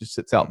truck. It just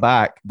sits out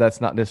back.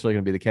 That's not necessarily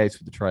going to be the case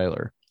with the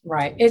trailer.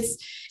 Right.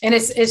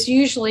 It's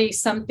usually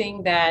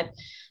something that,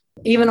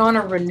 even on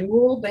a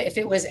renewal, but if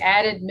it was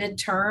added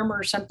midterm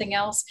or something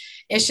else,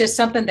 it's just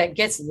something that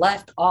gets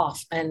left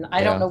off. And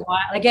I don't know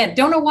why. Again,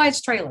 don't know why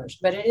it's trailers,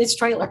 but it's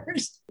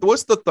trailers.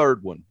 What's the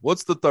third one?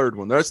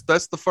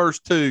 That's the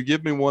first two.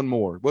 Give me one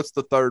more. What's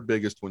the third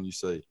biggest one you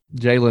see?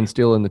 Jalen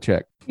stealing the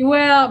check.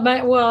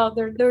 Well,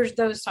 there's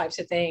those types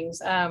of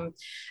things.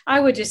 I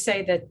would just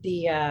say that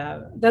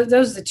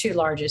those are the two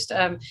largest.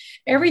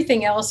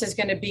 Everything else is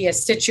going to be a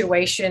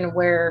situation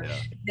where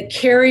the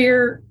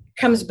carrier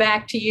comes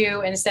back to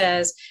you and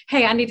says,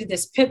 hey, I needed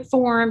this PIP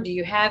form. Do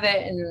you have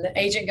it? And the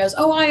agent goes,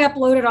 oh, I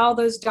uploaded all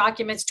those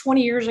documents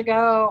 20 years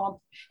ago,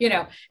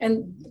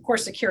 and of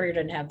course the carrier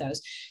didn't have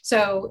those.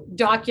 So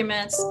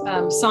documents,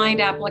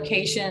 signed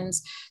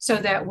applications, so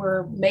that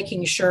we're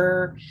making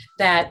sure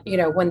that,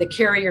 when the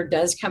carrier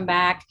does come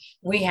back,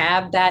 we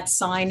have that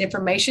signed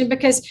information,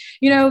 because,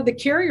 the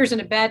carrier's in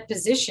a bad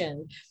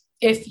position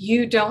if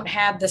you don't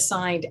have the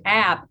signed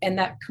app and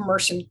that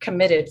person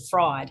committed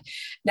fraud.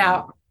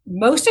 Now,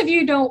 most of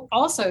you don't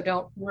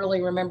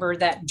really remember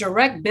that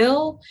direct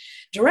bill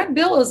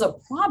is a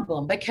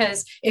problem,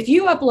 because if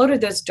you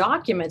uploaded those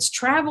documents,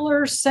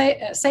 Travelers,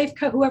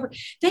 Safeco, whoever,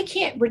 they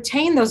can't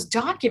retain those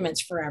documents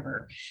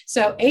forever.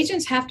 So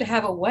agents have to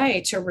have a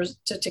way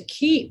to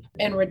keep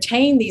and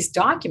retain these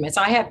documents.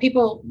 I have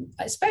people,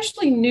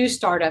 especially new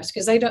startups,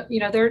 because they don't,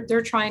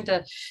 they're trying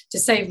to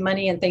save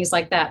money and things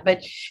like that.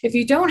 But if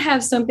you don't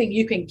have something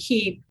you can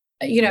keep,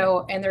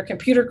 and their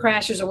computer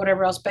crashes or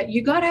whatever else, but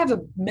you got to have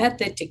a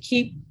method to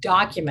keep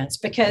documents,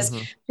 because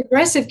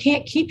Progressive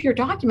can't keep your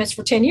documents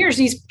for 10 years.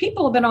 These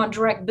people have been on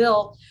direct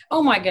bill.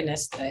 Oh my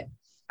goodness.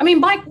 I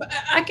mean, Mike,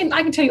 I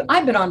can tell you,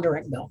 I've been on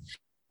direct bill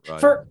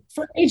for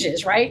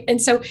ages. Right.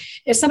 And so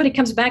if somebody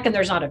comes back and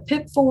there's not a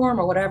PIP form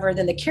or whatever,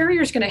 then the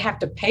carrier is going to have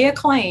to pay a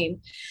claim,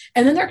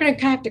 and then they're going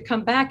to have to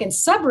come back and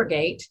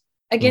subrogate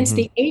against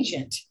the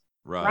agent.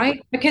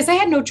 right? Because they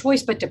had no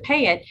choice but to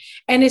pay it.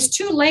 And it's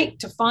too late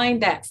to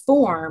find that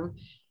form,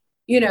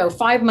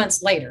 5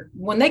 months later.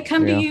 When they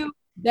come to you,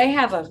 they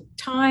have a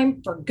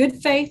time for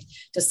good faith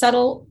to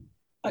settle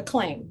a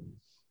claim.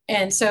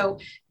 And so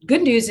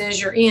good news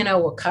is your E&O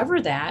will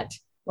cover that,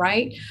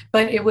 right?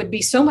 But it would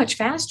be so much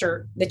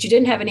faster that you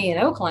didn't have an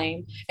E&O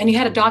claim and you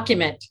had a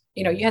document,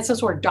 you had some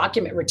sort of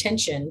document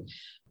retention,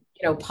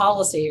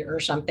 policy or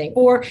something,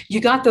 or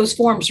you got those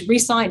forms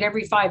re-signed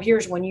every 5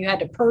 years when you had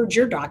to purge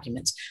your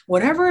documents,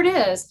 whatever it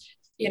is,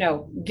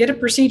 get a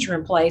procedure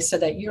in place so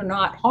that you're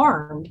not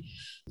harmed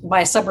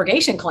by a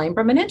subrogation claim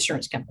from an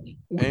insurance company.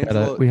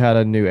 We had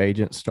a new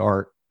agent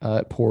start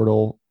at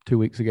Portal 2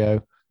 weeks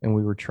ago, and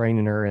we were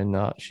training her,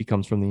 and she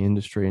comes from the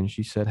industry, and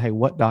she said, "Hey,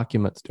 what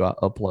documents do I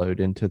upload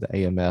into the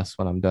AMS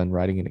when I'm done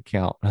writing an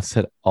account?" And I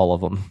said, "All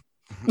of them,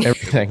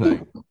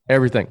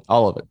 everything,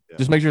 all of it. Yeah.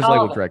 Just make sure it's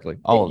labeled correctly,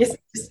 all of it."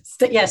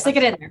 Stick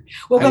it in there.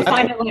 We'll go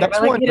find it later.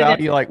 That's one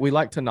value. Like, we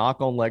like to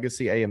knock on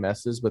legacy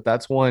AMSs, but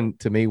that's one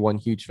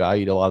huge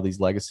value to a lot of these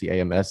legacy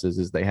AMSs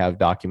is they have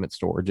document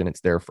storage and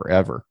it's there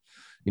forever.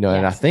 And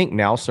I think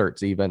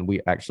NowCerts, even, we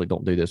actually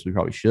don't do this. We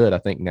probably should. I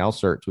think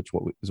NowCerts, which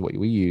is what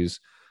we use,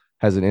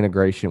 has an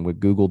integration with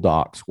Google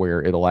Docs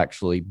where it'll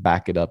actually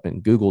back it up in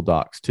Google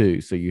Docs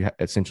too. So you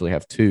essentially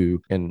have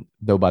two, and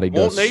nobody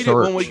does won't need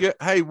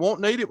search.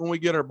 Won't need it when we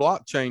get our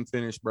blockchain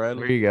finished,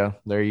 Bradley.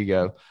 There you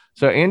go.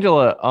 So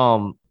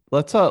Angela,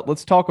 let's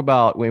talk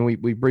about, when we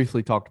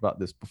briefly talked about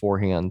this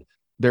beforehand.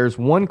 There's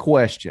one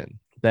question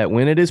that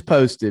when it is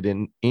posted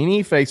in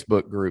any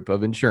Facebook group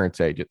of insurance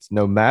agents,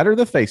 no matter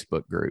the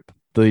Facebook group,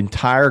 the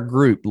entire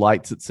group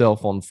lights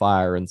itself on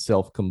fire and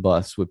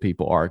self-combusts with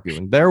people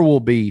arguing. There will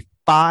be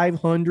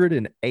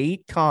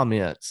 508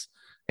 comments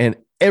and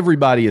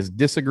everybody is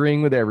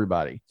disagreeing with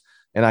everybody.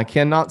 And I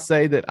cannot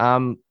say that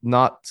I'm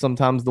not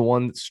sometimes the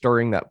one that's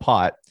stirring that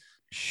pot.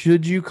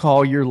 Should you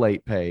call your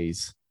late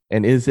pays?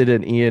 And is it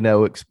an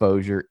E&O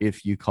exposure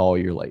if you call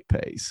your late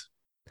pays?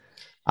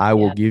 I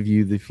will give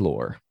you the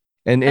floor.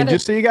 And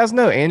just so you guys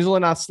know, Angela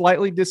and I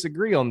slightly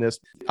disagree on this.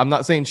 I'm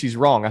not saying she's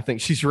wrong. I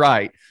think she's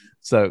right.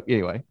 So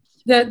anyway.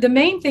 The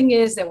main thing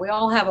is that we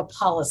all have a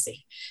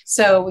policy.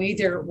 So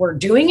either we're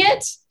doing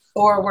it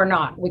or we're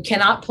not. We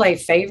cannot play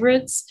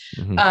favorites.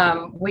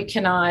 Mm-hmm. We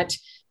cannot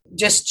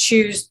just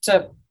choose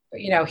to,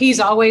 he's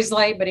always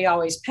late, but he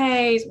always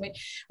pays.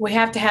 We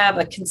have to have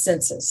a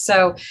consensus.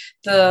 So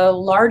the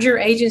larger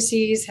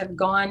agencies have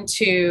gone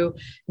to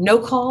no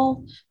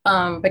call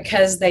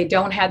because they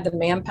don't have the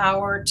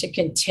manpower to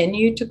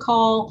continue to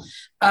call.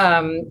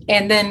 And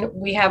then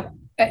we have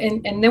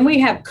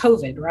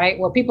COVID, right?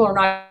 Where people are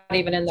not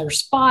even in their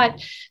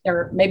spot.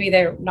 They're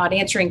not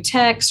answering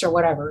texts or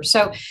whatever.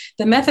 So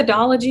the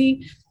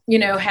methodology,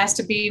 has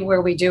to be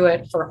where we do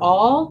it for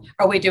all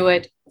or we do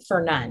it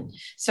for none.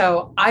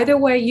 So either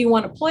way you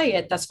want to play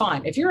it, that's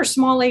fine. If you're a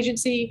small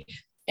agency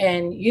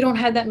and you don't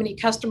have that many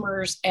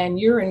customers and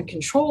you're in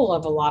control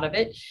of a lot of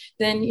it,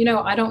 then,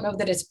 I don't know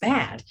that it's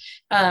bad.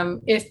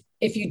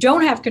 If you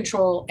don't have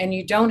control and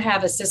you don't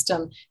have a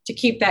system to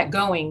keep that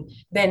going,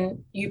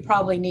 then you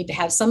probably need to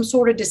have some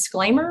sort of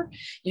disclaimer.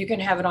 You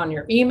can have it on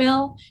your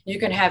email. You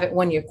can have it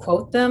when you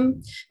quote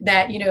them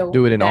that,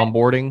 do it in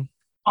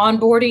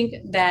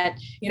onboarding that,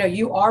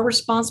 you are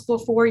responsible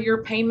for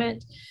your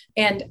payment.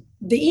 And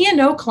the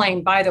E&O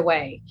claim, by the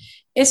way,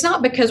 it's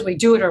not because we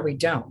do it or we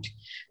don't.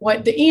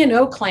 What the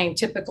E&O claim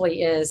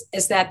typically is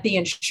that the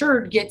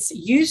insured gets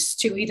used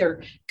to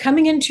either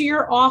coming into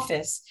your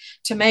office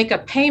to make a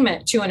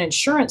payment to an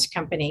insurance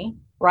company,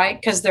 right?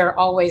 Because they're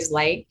always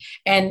late.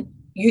 And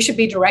you should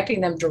be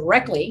directing them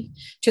directly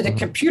to the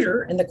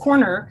computer in the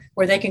corner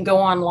where they can go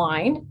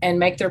online and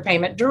make their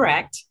payment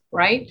direct,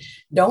 right?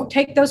 Don't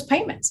take those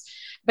payments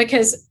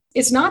because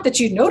it's not that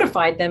you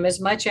notified them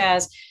as much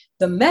as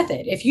the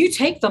method. If you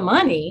take the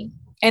money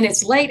and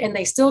it's late and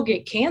they still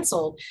get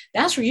canceled,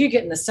 that's where you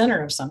get in the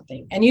center of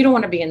something. And you don't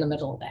want to be in the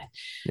middle of that.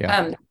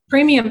 Yeah.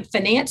 Premium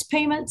finance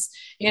payments,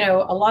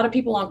 a lot of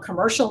people on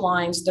commercial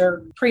lines,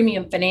 they're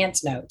premium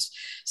finance notes.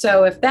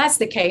 So if that's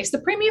the case,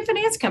 the premium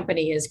finance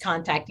company is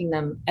contacting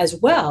them as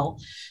well.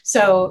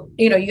 So,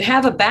 you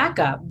have a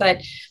backup,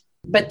 but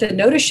the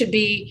notice should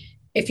be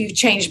if you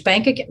change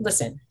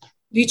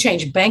you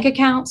change bank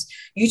accounts,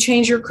 you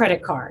change your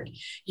credit card,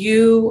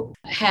 you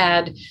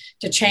had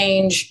to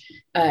change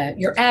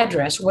your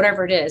address,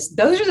 whatever it is.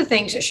 Those are the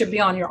things that should be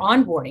on your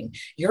onboarding.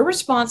 You're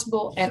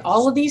responsible, and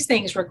all of these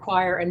things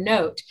require a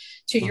note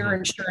to your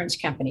insurance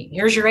company.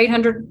 Here's your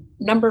 800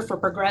 number for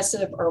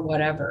Progressive or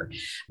whatever.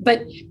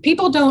 But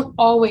people don't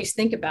always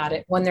think about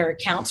it when their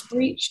account's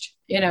breached,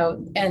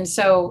 and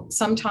so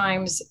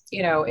sometimes,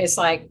 it's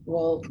like,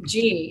 well,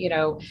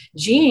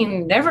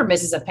 Gene never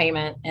misses a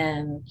payment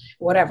and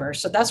whatever.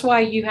 So that's why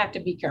you have to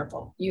be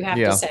careful. You have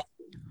to say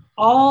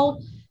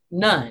all,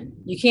 none.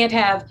 You can't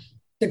have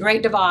the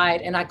great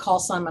divide and I call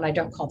some and I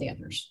don't call the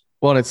others.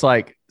 Well, it's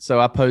like, so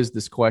I posed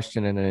this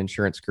question in an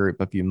insurance group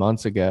a few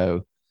months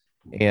ago,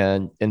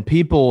 and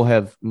people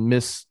have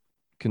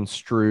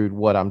misconstrued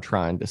what I'm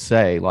trying to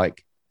say.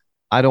 Like,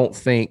 I don't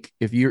think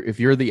if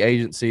you're the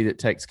agency that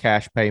takes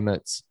cash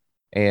payments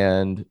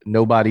and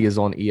nobody is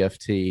on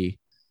EFT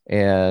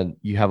and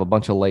you have a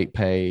bunch of late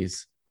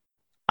pays,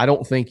 I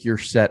don't think you're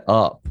set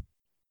up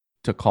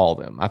to call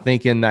them. I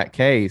think in that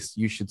case,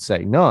 you should say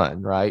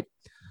none, right?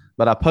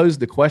 But I posed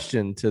the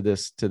question to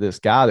this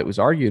guy that was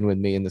arguing with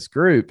me in this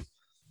group,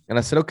 and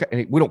I said,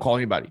 okay, we don't call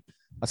anybody.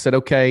 I said,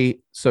 okay,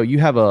 so you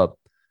have a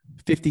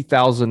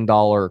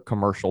 $50,000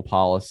 commercial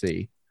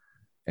policy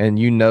and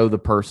you know the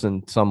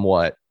person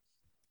somewhat,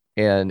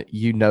 and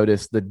you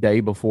notice the day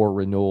before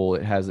renewal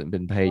it hasn't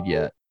been paid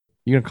yet.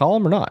 You gonna call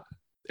them or not?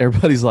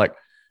 Everybody's like,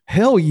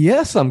 hell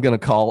yes, I'm gonna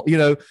call.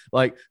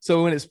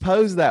 So when it's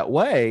posed that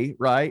way,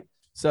 right?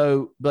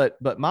 So, but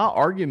my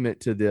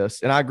argument to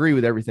this, and I agree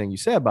with everything you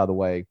said, by the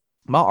way,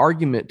 my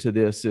argument to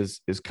this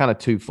is kind of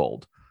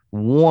twofold.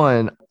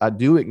 One, I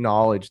do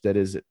acknowledge that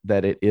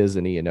it is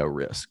an E&O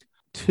risk.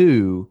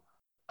 Two,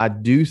 I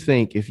do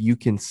think if you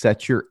can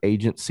set your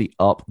agency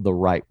up the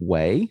right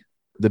way,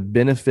 the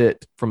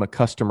benefit from a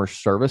customer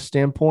service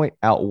standpoint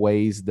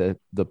outweighs the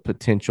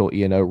potential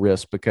E&O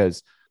risk,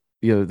 because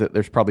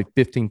there's probably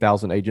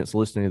 15,000 agents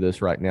listening to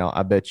this right now.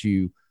 I bet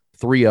you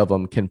 3 of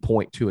them can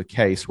point to a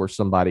case where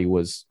somebody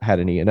had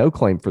an E&O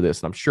claim for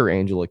this. And I'm sure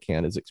Angela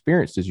can, as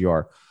experienced as you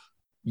are.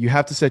 You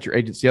have to set your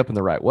agency up in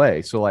the right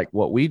way. So like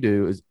what we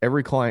do is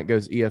every client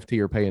goes EFT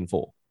or pay in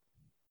full.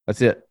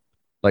 That's it.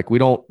 Like we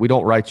don't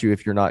write you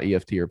if you're not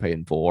EFT or pay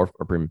in full, or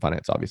premium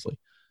finance, obviously.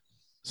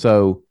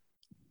 So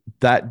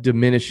that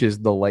diminishes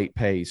the late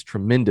pays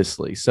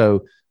tremendously.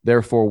 So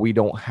therefore, we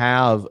don't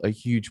have a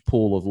huge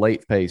pool of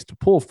late pays to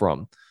pull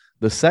from.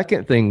 The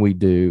second thing we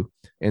do,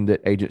 and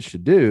that agents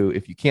should do,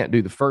 if you can't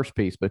do the first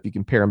piece, but if you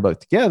can pair them both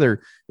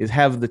together, is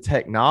have the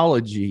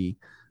technology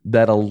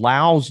that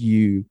allows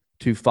you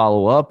to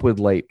follow up with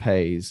late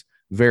pays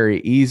very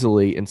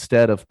easily,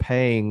 instead of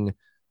paying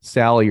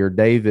Sally or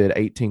David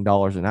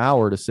 $18 an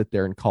hour to sit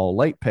there and call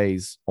late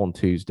pays on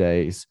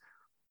Tuesdays.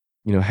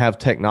 Have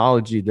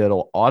technology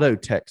that'll auto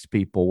text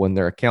people when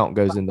their account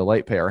goes into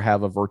late pay, or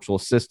have a virtual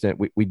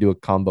assistant. We do a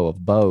combo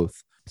of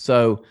both.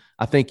 So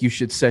I think you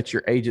should set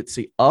your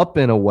agency up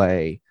in a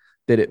way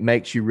that it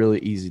makes you really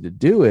easy to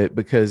do it.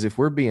 Because if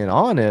we're being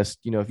honest,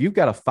 if you've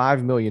got a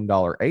 $5 million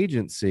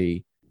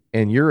agency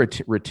and your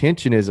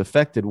retention is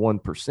affected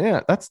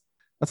 1%, that's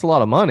a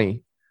lot of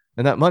money.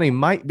 And that money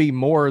might be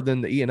more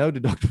than the E&O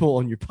deductible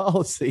on your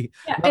policy.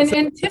 Yeah,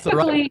 and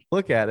typically, right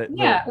look at it.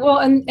 Yeah, well,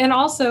 and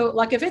also,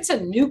 like if it's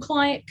a new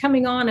client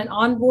coming on and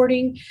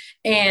onboarding,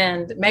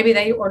 and maybe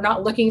they are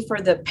not looking for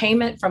the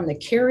payment from the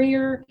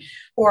carrier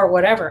or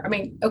whatever. I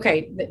mean,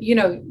 okay,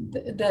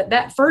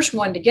 that first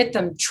one to get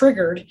them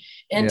triggered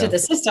into the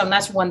system,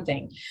 that's one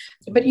thing.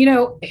 But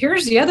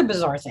here's the other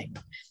bizarre thing: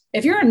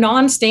 if you're a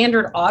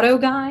non-standard auto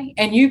guy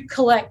and you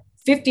collect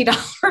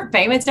 $50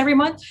 payments every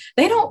month,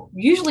 they don't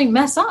usually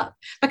mess up,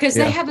 because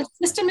they have a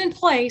system in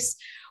place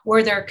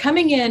where they're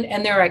coming in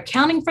and they're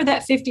accounting for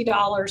that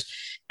 $50.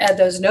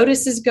 Those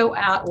notices go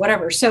out,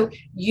 whatever. So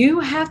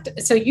you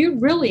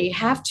really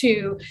have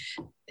to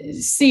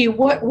see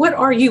what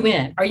are you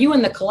in? Are you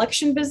in the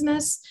collection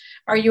business?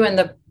 Are you in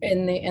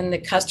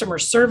the customer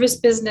service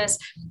business?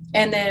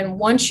 And then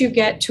once you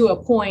get to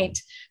a point,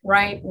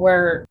 right,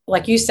 where,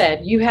 like you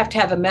said, you have to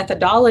have a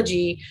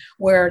methodology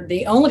where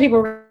the only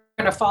people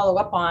to follow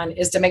up on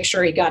is to make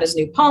sure he got his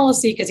new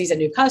policy because he's a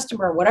new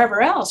customer or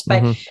whatever else.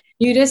 But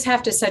you just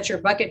have to set your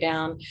bucket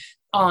down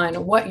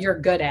on what you're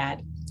good at.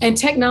 And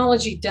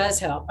technology does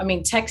help. I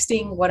mean,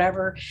 texting,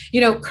 whatever,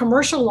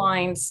 commercial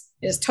lines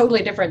is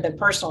totally different than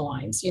personal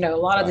lines. A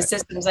lot of the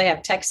systems, they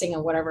have texting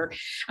and whatever.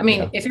 I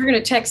mean, if you're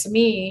going to text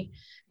me,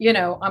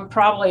 I'm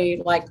probably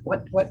like,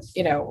 what's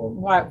going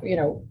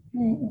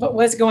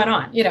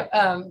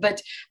on,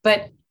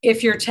 but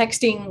if you're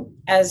texting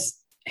as,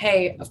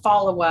 hey, a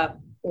follow-up,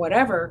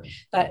 whatever,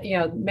 that,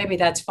 maybe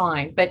that's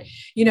fine. But,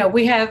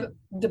 we have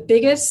the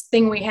biggest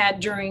thing we had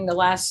during the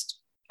last,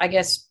 I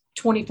guess,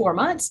 24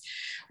 months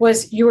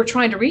was you were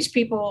trying to reach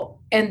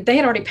people and they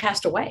had already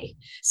passed away.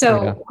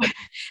 So,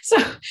 so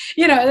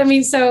you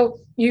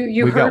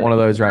we've got one of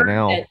those right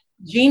now.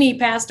 Jeannie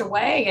passed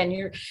away, and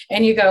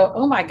you go,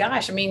 oh my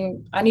gosh, I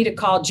mean, I need to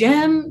call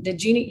Jim. Did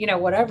Jeannie,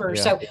 whatever.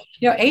 Yeah. So,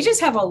 agents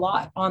have a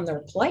lot on their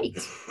plate.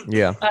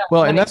 Yeah.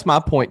 Well, and that's my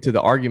point to the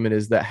argument,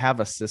 is that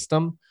have a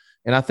system.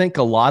 And I think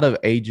a lot of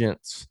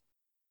agents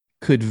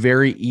could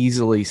very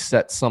easily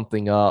set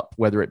something up,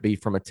 whether it be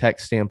from a tech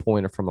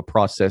standpoint or from a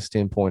process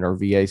standpoint or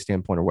VA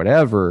standpoint or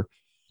whatever.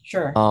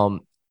 Sure.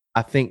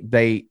 I think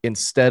they,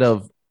 instead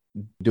of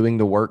doing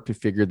the work to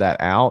figure that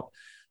out,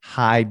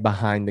 hide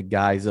behind the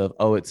guise of,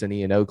 oh, it's an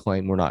E&O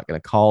claim, we're not going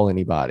to call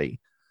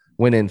anybody.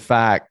 When in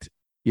fact,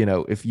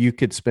 if you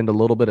could spend a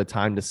little bit of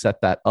time to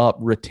set that up,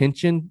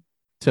 retention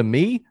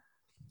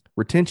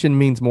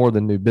means more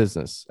than new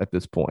business at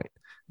this point.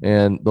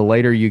 And the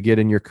later you get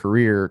in your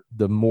career,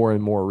 the more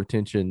and more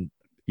retention,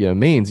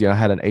 means. I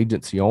had an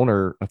agency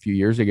owner a few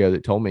years ago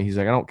that told me, he's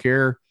like, I don't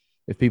care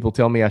if people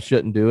tell me I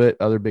shouldn't do it.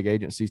 Other big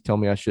agencies tell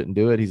me I shouldn't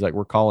do it. He's like,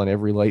 we're calling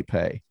every late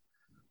pay.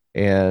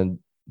 And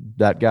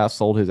that guy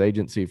sold his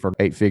agency for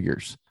 8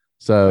 figures.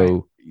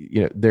 So,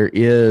 there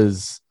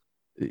is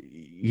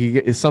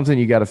it's something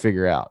you got to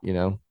figure out,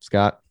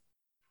 Scott.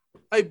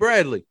 Hey,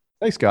 Bradley.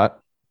 Hey, Scott.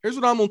 Here's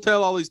what I'm going to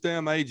tell all these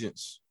damn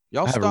agents.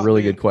 I have a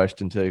really good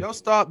question too. Y'all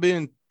stop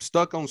being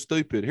stuck on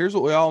stupid. Here's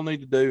what we all need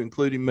to do,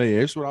 including me.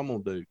 Here's what I'm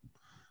going to do.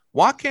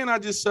 Why can't I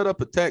just set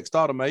up a text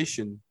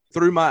automation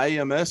through my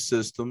AMS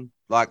system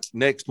like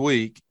next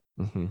week?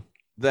 Mm-hmm.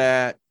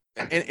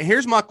 And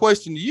here's my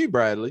question to you,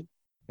 Bradley.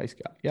 Hey,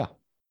 Scott. Yeah.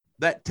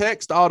 That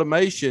text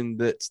automation,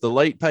 that's the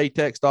late pay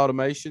text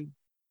automation,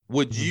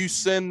 would you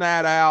send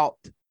that out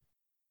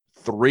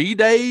 3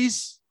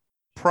 days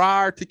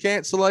prior to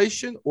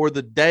cancellation or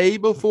the day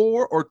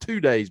before or 2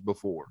 days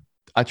before?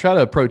 I try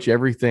to approach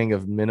everything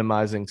of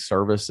minimizing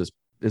service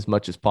as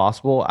much as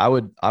possible. I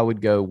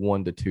would go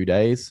 1 to 2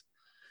 days.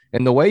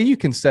 And the way you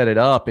can set it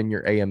up in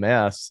your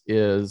AMS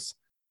is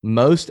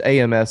most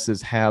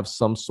AMSs have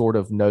some sort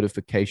of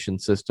notification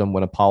system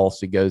when a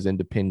policy goes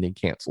into pending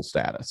cancel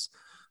status.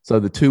 So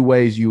the 2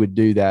 ways you would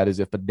do that is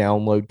if a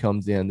download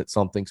comes in that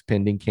something's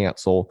pending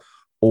cancel,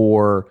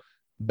 or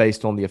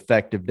based on the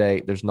effective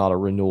date, there's not a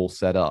renewal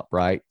set up,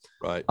 right?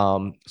 Right.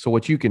 So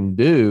what you can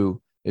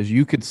do is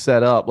you could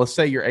set up, let's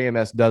say your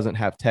AMS doesn't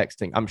have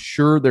texting. I'm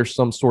sure there's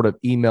some sort of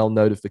email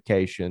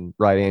notification,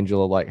 right,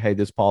 Angela? Like, hey,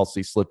 this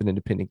policy's slipping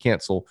into pending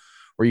cancel,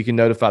 where you can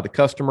notify the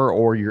customer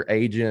or your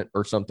agent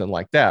or something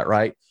like that,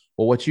 right?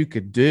 Well, what you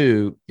could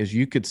do is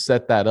you could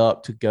set that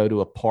up to go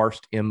to a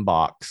parsed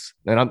inbox.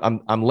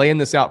 And I'm laying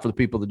this out for the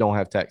people that don't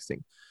have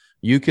texting.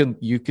 You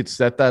could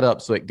set that up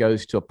so it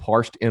goes to a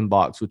parsed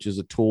inbox, which is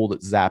a tool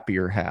that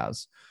Zapier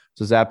has.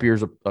 So Zapier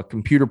is a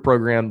computer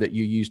program that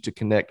you use to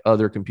connect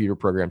other computer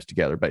programs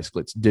together.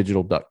 Basically, it's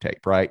digital duct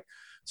tape, right?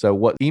 So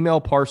what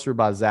Email Parser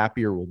by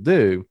Zapier will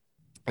do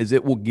is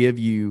it will give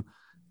you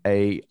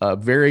a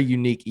very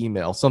unique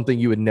email, something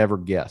you would never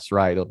guess,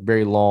 right? A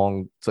very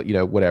long,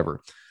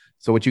 whatever.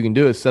 So what you can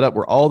do is set up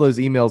where all those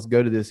emails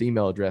go to this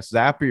email address.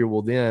 Zapier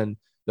will then,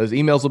 those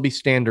emails will be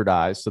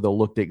standardized, so they'll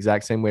look the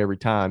exact same way every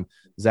time.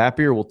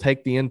 Zapier will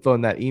take the info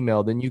in that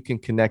email, then you can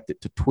connect it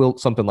to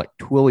something like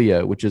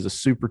Twilio, which is a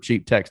super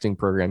cheap texting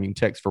program. You can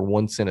text for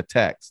 1 cent a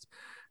text,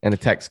 and a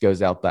text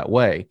goes out that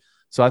way.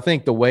 So I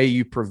think the way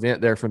you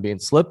prevent there from being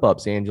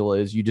slip-ups, Angela,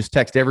 is you just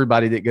text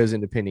everybody that goes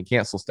into pending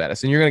cancel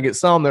status. And you're going to get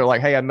some that are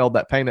like, hey, I mailed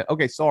that payment.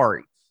 Okay,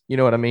 sorry. You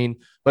know what I mean?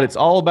 But it's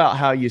all about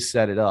how you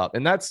set it up.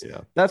 And that's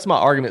my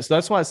argument. So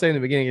that's why I say in the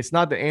beginning, it's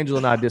not that Angela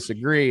and I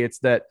disagree. It's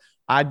that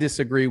I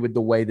disagree with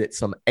the way that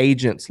some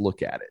agents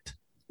look at it.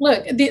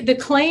 Look, the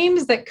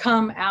claims that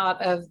come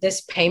out of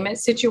this payment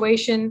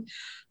situation,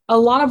 a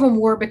lot of them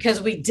were because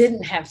we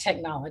didn't have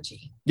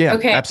technology. Yeah,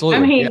 okay.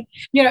 Absolutely. I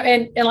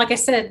mean, and like I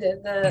said,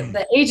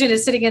 the agent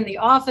is sitting in the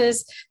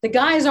office. The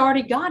guy has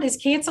already got his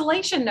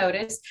cancellation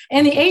notice,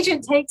 and the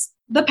agent takes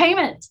the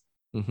payment.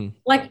 Mm-hmm.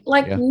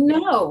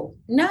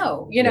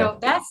 No,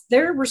 that's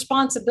their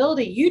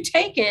responsibility. You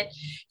take it.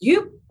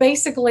 You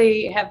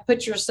basically have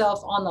put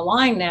yourself on the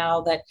line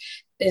now. That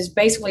is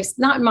basically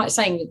not, I'm not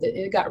saying that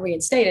it got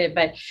reinstated,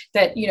 but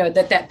that,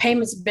 that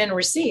payment's been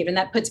received, and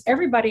that puts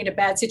everybody in a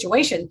bad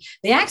situation.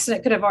 The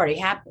accident could have already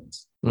happened.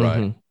 Right.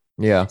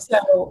 Mm-hmm. Yeah.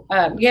 So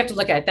you have to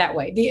look at it that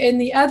way.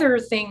 The other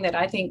thing that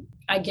I think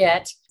I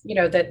get,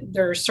 that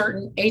there are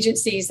certain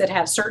agencies that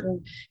have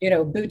certain,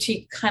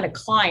 boutique kind of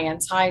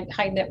clients, high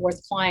net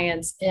worth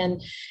clients,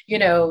 and,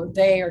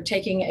 they are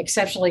taking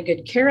exceptionally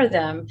good care of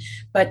them.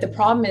 But the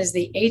problem is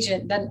the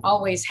agent doesn't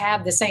always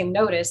have the same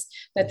notice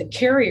that the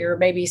carrier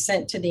may be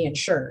sent to the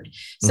insured.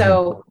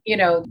 So,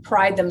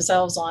 pride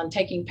themselves on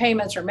taking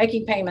payments or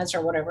making payments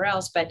or whatever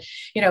else. But,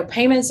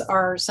 payments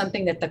are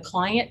something that the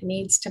client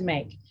needs to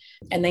make,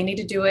 and they need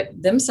to do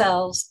it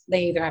themselves.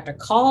 They either have to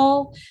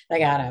call, they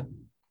got to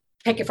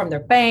take it from their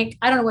bank.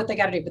 I don't know what they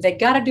got to do, but they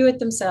got to do it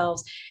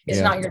themselves.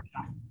 It's not your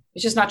job.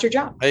 It's just not your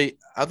job. Hey,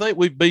 I think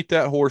we beat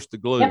that horse to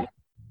glue.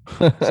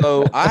 Yep.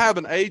 So I have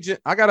an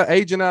agent. I got an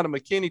agent out of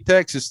McKinney,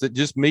 Texas, that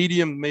just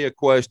mediumed me a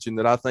question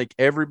that I think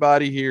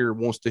everybody here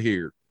wants to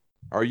hear.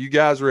 Are you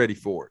guys ready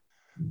for it?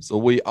 So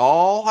we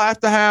all have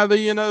to have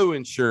E&O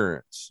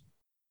insurance.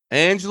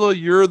 Angela,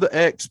 you're the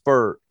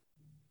expert.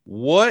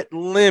 What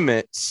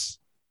limits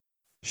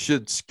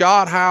should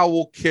Scott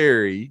Howell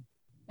carry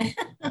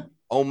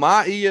on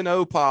my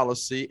E&O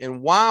policy,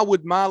 and why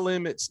would my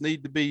limits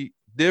need to be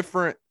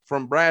different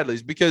from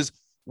Bradley's? Because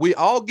we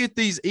all get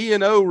these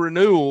E&O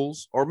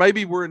renewals, or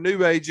maybe we're a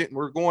new agent and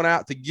we're going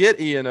out to get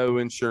E&O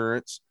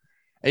insurance,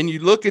 and you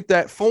look at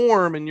that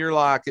form and you're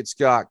like, it's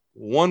got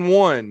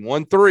 11,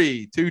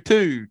 13,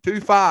 22,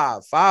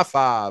 25,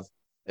 55,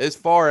 as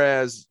far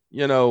as,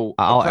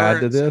 I'll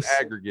add to this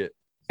aggregate.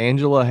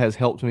 Angela has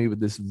helped me with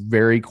this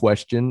very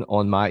question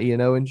on my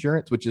E&O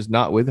insurance, which is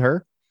not with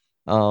her.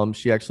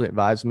 She actually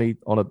advised me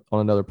on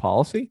another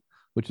policy,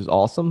 which is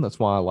awesome. That's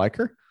why I like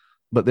her.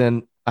 But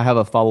then I have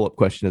a follow-up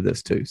question to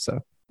this too.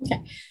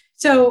 Okay.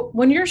 So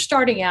when you're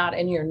starting out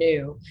and you're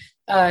new,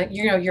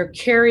 your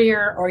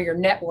carrier or your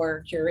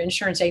network, your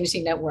insurance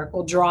agency network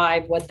will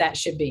drive what that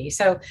should be.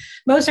 So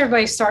most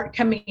everybody start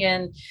coming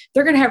in,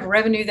 they're going to have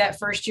revenue that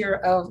first year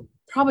of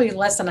probably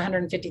less than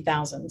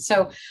 150,000.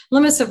 So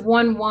limits of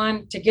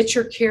 1 to get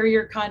your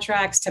carrier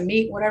contracts to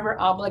meet whatever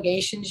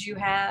obligations you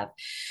have.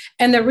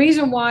 And the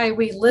reason why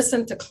we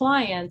listen to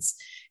clients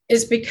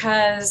is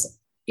because,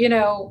 you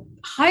know,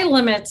 high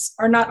limits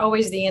are not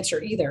always the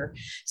answer either.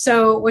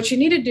 So what you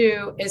need to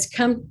do is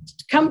come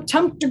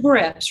to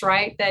grips,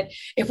 right? That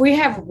if we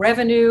have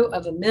revenue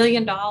of $1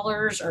 million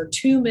or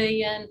 2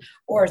 million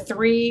or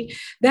 3,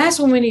 that's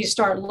when we need to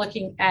start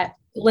looking at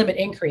limit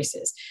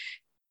increases.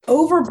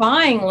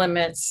 Overbuying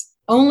limits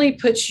only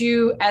puts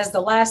you as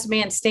the last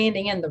man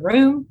standing in the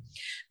room,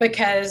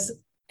 because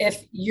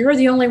if you're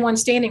the only one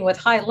standing with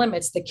high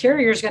limits, the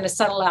carrier is going to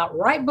settle out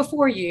right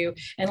before you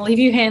and leave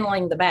you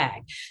handling the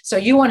bag. So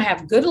you want to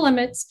have good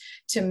limits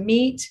to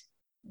meet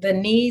the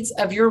needs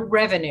of your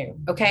revenue.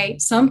 Okay.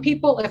 Some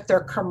people, if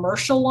they're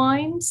commercial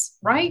lines,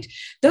 right,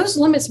 those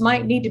limits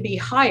might need to be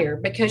higher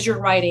because you're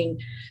writing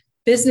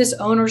business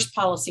owners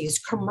policies,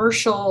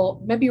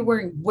 commercial, maybe you're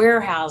wearing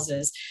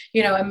warehouses,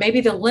 you know, and maybe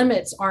the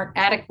limits aren't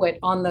adequate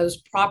on those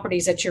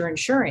properties that you're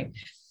insuring.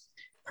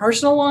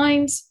 Personal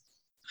lines,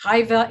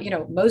 high value, you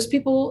know, most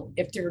people,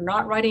 if they're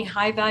not writing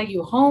high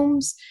value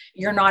homes,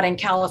 you're not in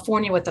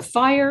California with a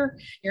fire,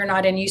 you're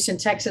not in Houston,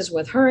 Texas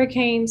with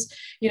hurricanes,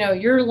 you know,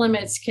 your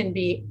limits can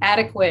be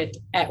adequate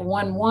at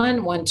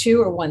 1.1,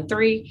 1.2, or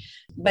 1.3,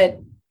 but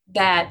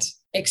that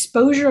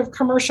exposure of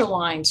commercial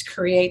lines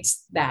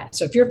creates that.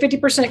 So if you're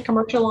 50%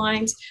 commercial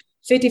lines,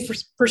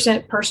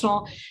 50%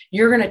 personal,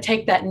 you're going to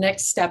take that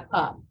next step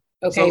up.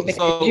 Okay.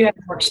 Because you have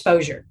more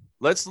exposure.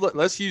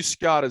 Let's use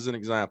Scott as an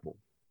example.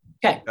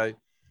 Okay.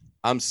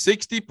 I'm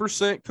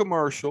 60%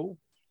 commercial.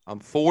 I'm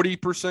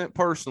 40%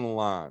 personal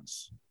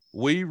lines.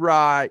 We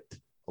write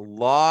a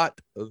lot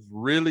of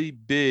really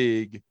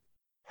big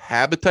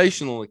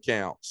habitational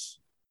accounts.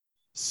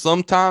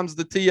 Sometimes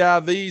the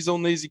TIVs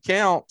on these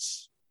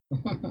accounts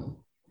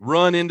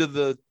run into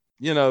the,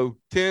 you know,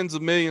 tens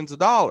of millions of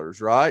dollars,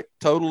 right?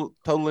 Total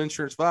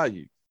insurance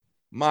value.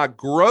 My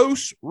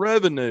gross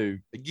revenue,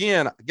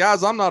 again,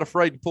 guys, I'm not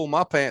afraid to pull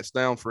my pants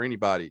down for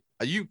anybody.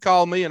 You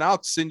call me and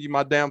I'll send you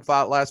my damn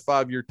last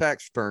 5-year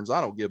tax returns.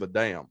 I don't give a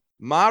damn.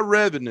 My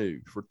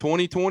revenue for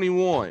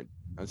 2021,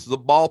 this is a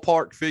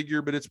ballpark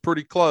figure, but it's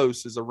pretty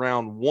close, is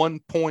around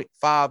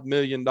 $1.5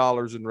 million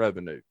in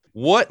revenue.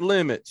 What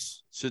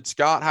limits should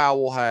Scott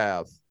Howell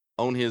have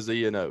on his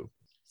E&O?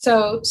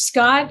 So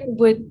Scott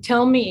would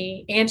tell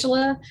me,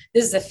 Angela,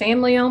 this is a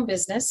family-owned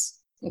business.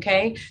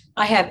 Okay.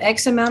 I have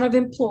X amount of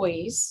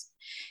employees.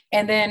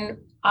 And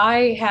then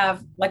I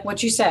have, like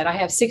what you said, I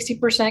have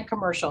 60%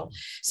 commercial.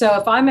 So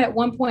if I'm at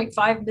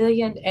 1.5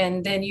 million,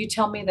 and then you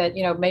tell me that,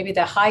 you know, maybe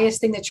the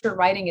highest thing that you're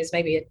writing is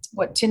maybe at,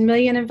 what, 10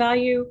 million in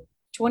value,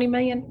 20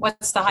 million?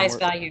 What's the highest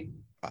value?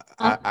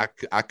 I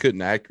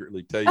couldn't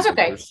accurately tell you. That's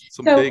okay. There's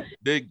some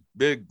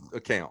big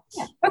accounts.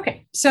 Yeah,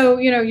 okay. So,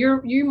 you know,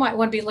 you might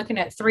want to be looking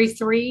at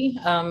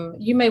 3.3.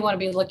 You may want to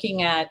be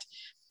looking at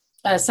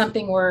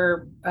something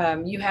where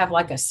you have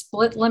like a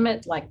split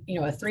limit, like, you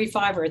know, a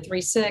 3.5 or a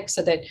 3.6,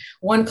 so that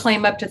one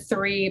claim up to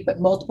 3, but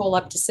multiple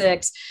up to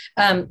 6.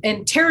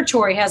 And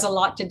territory has a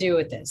lot to do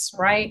with this,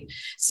 right?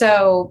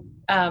 So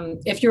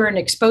if you're in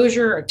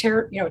exposure or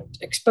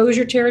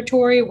exposure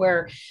territory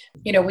where,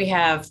 you know, we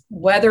have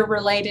weather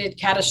related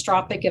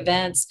catastrophic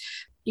events,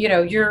 you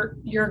know, you're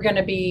going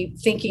to be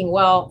thinking,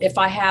 well, if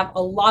I have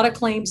a lot of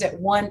claims at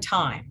one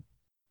time,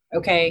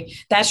 okay,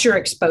 that's your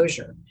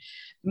exposure.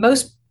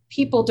 Most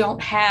people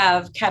don't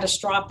have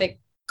catastrophic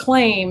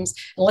claims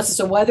unless it's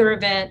a weather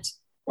event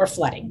or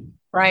flooding,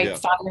 right? Yeah.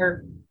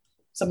 Fire,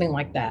 something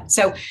like that.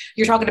 So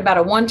you're talking about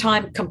a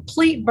one-time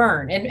complete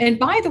burn. And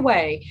by the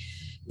way,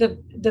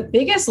 the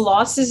biggest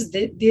losses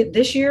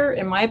this year,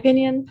 in my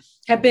opinion,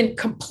 have been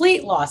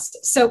complete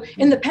losses. So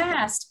in the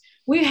past,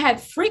 we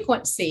had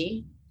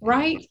frequency,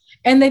 right?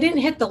 And they didn't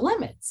hit the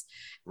limits.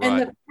 Right.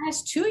 And the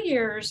past 2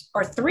 years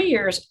or 3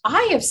 years,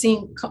 I have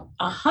seen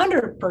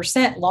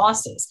 100%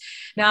 losses.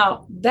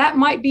 Now, that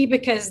might be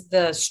because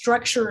the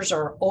structures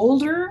are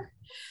older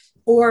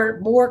or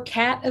more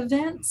cat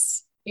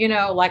events, you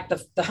know, like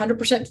the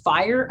 100%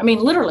 fire. I mean,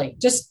 literally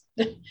just,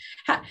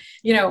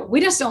 you know, we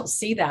just don't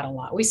see that a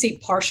lot. We see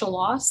partial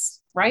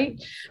loss,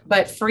 right?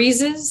 But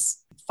freezes,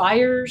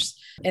 fires,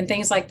 and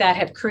things like that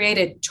have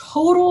created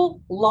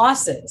total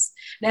losses.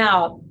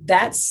 Now,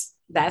 that's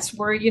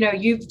where, you know,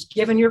 you've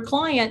given your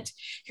client,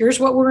 here's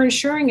what we're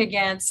insuring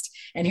against,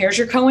 and here's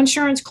your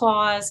co-insurance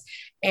clause.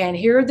 And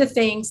here are the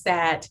things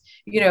that,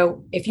 you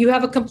know, if you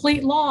have a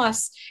complete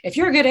loss, if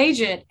you're a good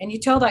agent and you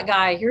tell that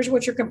guy, here's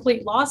what your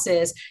complete loss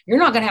is, you're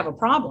not going to have a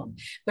problem.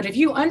 But if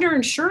you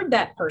underinsured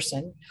that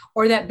person,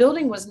 or that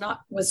building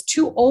was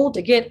too old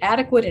to get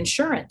adequate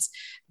insurance,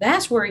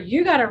 that's where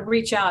you got to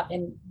reach out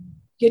and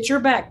get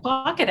your back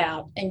pocket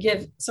out and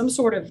give some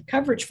sort of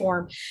coverage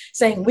form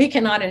saying, we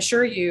cannot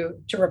insure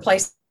you to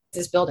replace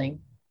this building.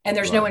 And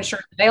there's no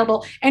insurance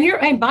available.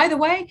 And by the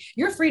way,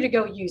 you're free to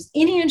go use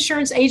any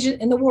insurance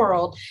agent in the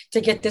world to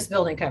get this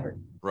building covered.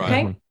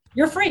 Right. Okay.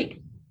 You're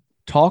free.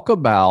 Talk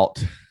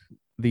about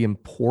the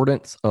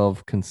importance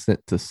of consent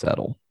to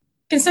settle.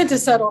 Consent to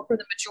settle for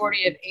the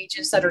majority of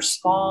agents that are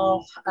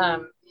small.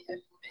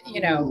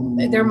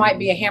 there might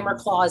be a hammer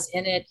clause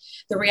in it.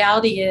 The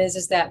reality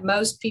is that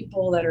most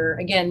people that are,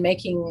 again,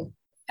 making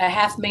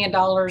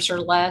 $500,000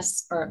 or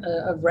less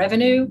of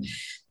revenue,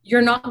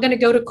 you're not going to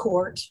go to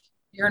court.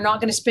 You're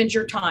not going to spend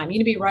your time. You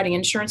need to be running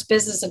insurance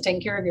business and taking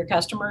care of your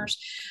customers.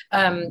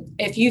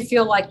 If you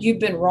feel like you've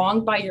been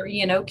wronged by your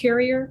E&O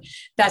carrier,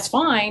 that's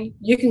fine.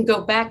 You can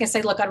go back and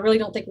say, look, I really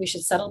don't think we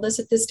should settle this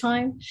at this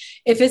time.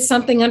 If it's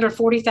something under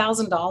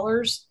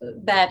 $40,000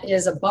 that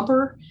is a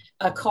bumper,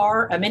 a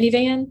car, a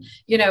minivan,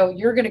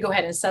 you're going to go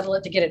ahead and settle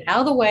it to get it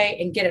out of the way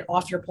and get it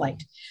off your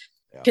plate.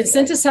 Yeah.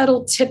 Consent to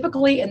settle,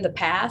 typically in the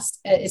past,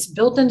 it's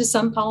built into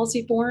some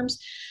policy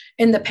forms.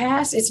 In the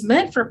past, it's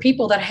meant for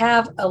people that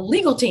have a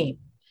legal team.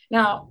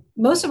 Now,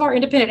 most of our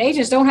independent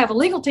agents don't have a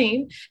legal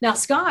team. Now,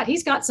 Scott,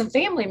 he's got some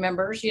family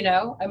members, he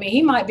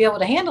might be able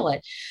to handle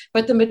it.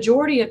 But the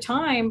majority of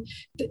time,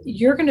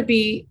 you're going to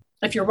be,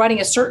 if you're running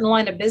a certain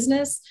line of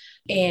business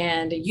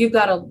and you've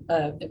got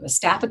a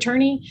staff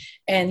attorney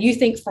and you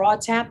think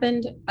fraud's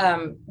happened,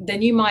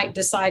 then you might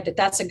decide that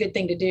that's a good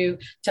thing to do,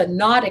 to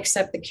not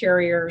accept the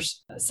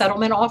carrier's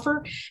settlement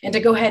offer and to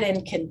go ahead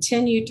and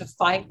continue to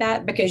fight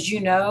that, because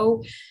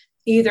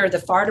either the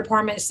fire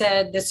department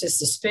said this is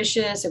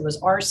suspicious, it was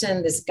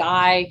arson, this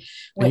guy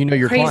went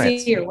your crazy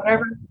clients. Or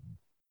whatever.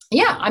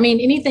 Yeah,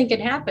 anything can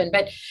happen.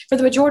 But for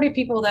the majority of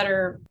people that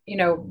are,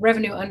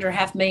 revenue under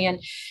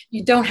 $500,000,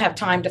 you don't have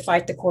time to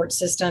fight the court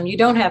system. You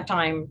don't have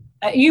time.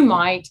 You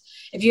might,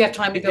 if you have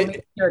time to go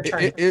meet your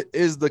attorney.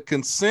 Is the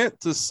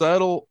consent to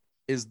settle,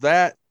 is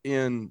that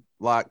in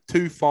like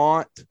 2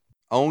 font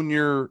on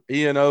your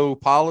E&O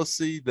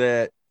policy,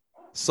 that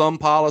some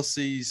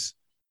policies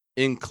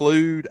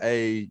include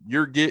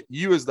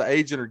you as the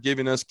agent are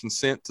giving us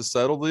consent to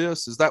settle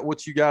this? Is that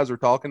what you guys are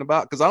talking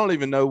about? Because I don't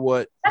even know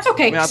what. That's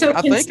okay. I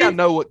think I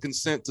know what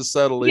consent to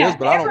settle is,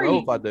 but I don't know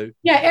if I do.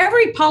 Yeah,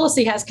 every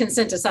policy has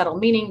consent to settle,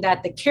 meaning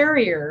that the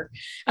carrier,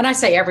 and I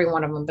say every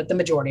one of them, but the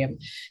majority of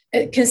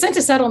them, consent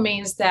to settle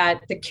means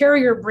that the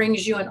carrier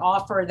brings you an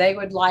offer they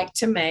would like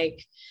to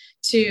make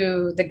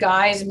to the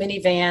guy's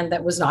minivan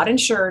that was not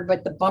insured,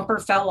 but the bumper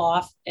fell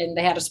off and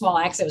they had a small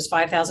accident. It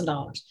was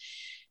 $5,000.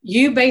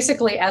 You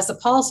basically, as the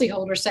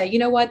policyholder, say, you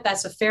know what,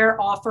 that's a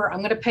fair offer. I'm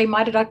going to pay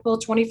my deductible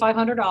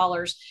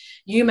 $2,500.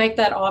 You make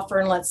that offer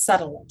and let's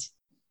settle it.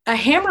 A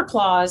hammer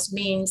clause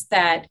means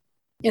that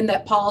in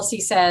that policy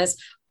says,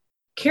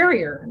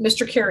 carrier,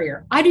 Mr.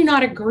 Carrier, I do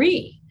not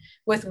agree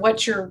with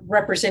what you're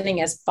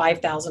representing as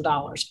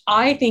 $5,000.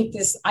 I think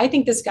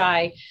this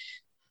guy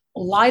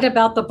lied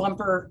about the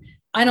bumper.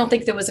 I don't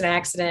think there was an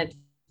accident.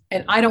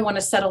 And I don't want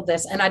to settle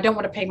this, and I don't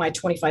want to pay my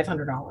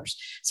 $2,500.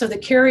 So the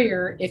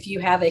carrier, if you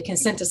have a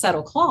consent to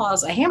settle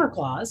clause, a hammer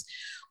clause,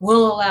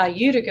 will allow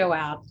you to go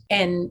out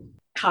and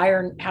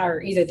hire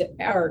either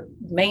or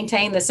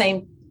maintain the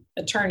same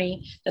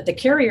attorney that the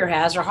carrier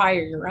has, or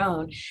hire your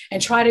own,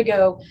 and try to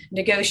go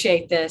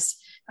negotiate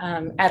this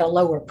at a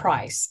lower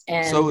price.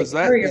 And so is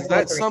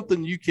that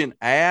something you can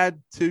add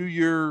to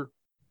your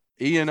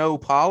E&O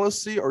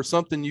policy, or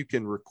something you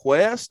can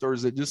request, or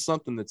is it just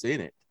something that's in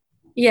it?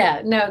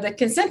 Yeah, no, the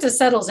consent to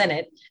settle's in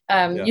it.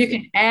 You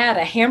can add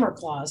a hammer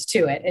clause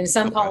to it. And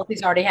some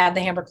policies already have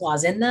the hammer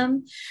clause in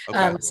them.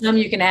 Some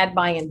you can add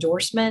by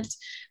endorsement.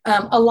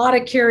 A lot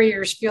of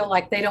carriers feel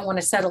like they don't want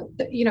to settle.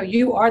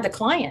 You are the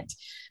client.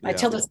 Yeah. I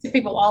tell this to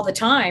people all the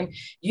time.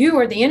 You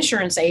are the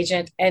insurance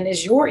agent, and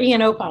is your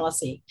E&O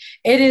policy.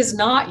 It is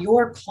not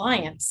your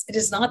client's. It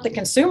is not the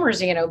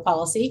consumer's E&O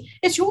policy.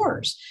 It's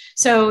yours.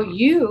 So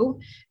you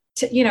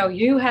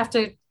have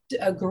to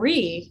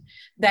agree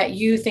that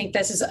you think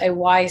this is a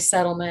wise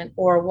settlement,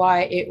 or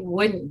why it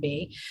wouldn't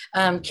be.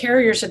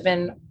 Carriers have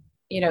been,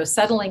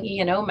 settling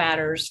E&O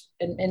matters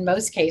in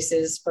most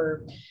cases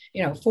for,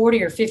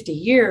 40 or 50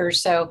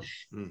 years. So,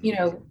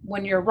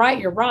 when you're right,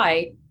 you're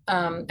right.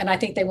 And I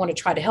think they want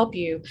to try to help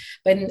you.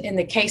 But in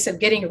the case of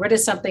getting rid of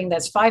something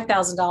that's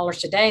 $5,000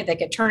 today, that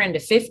could turn into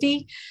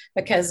 $50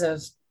 because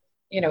of,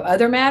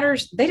 other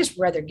matters, they just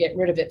rather get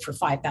rid of it for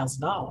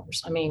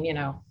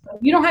 $5,000.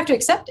 You don't have to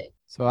accept it.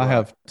 So I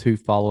have 2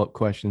 follow-up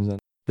questions.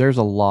 There's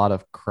a lot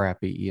of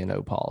crappy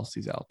E&O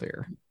policies out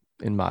there,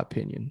 in my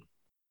opinion.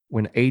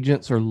 When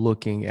agents are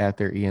looking at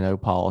their E&O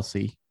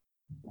policy,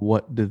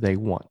 what do they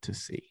want to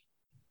see?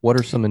 What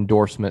are some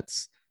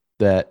endorsements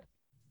that,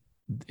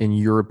 in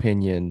your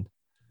opinion,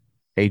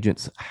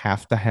 agents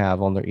have to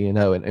have on their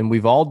E&O? And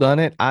we've all done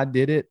it. I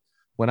did it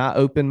when I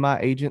opened my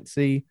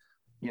agency.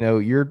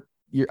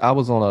 I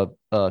was on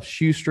a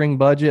shoestring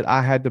budget.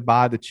 I had to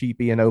buy the cheap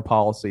E&O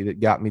policy that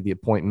got me the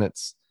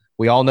appointments.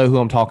 We all know who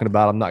I'm talking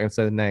about. I'm not going to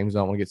say the names. I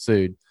don't want to get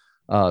sued.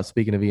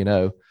 Speaking of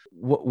E&O,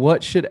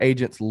 what should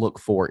agents look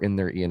for in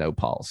their E&O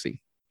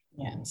policy?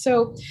 Yeah.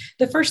 So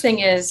the first thing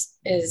is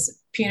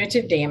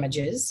punitive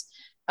damages,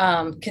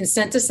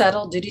 consent to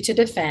settle, duty to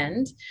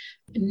defend,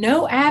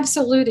 no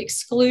absolute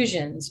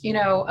exclusions.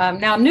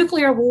 Now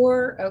nuclear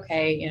war,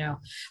 okay,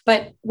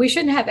 but we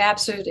shouldn't have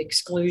absolute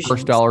exclusions.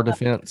 First dollar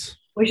defense.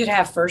 We should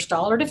have first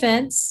dollar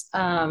defense,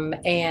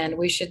 and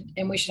we should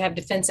have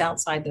defense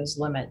outside those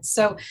limits.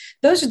 So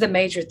those are the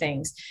major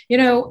things.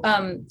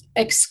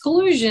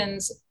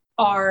 Exclusions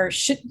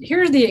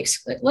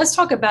let's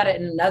talk about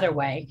it in another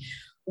way.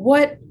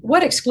 What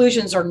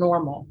exclusions are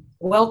normal?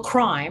 Well,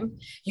 crime.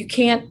 You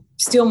can't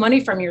steal money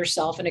from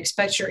yourself and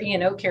expect your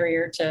E&O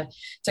carrier to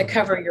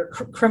cover your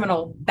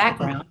criminal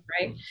background,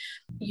 right?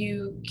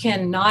 You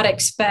cannot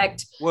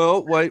expect.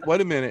 Well, wait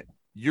a minute.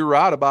 You're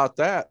right about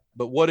that.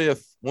 But what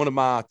if one of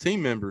my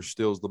team members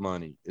steals the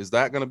money? Is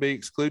that going to be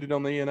excluded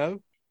on the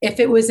E&O? If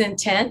it was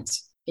intent,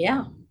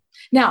 yeah.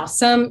 Now,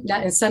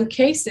 in some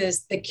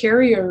cases, the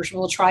carriers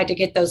will try to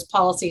get those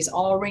policies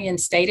all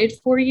reinstated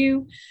for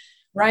you,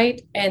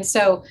 right? And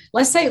so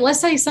let's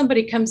say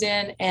somebody comes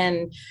in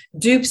and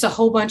dupes a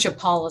whole bunch of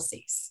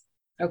policies,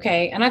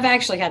 okay? And I've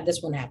actually had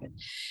this one happen.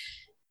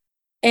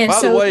 And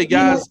by the way,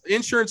 guys,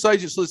 insurance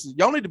agents, listen,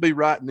 y'all need to be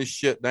writing this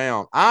shit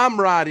down. I'm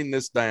writing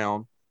this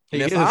down.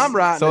 And if I'm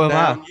writing it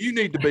down, you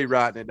need to be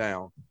writing it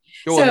down.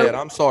 Go ahead.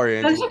 I'm sorry,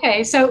 Angela. That's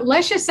okay. So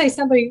let's just say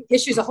somebody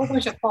issues a whole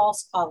bunch of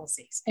false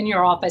policies in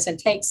your office and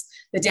takes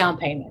the down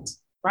payment,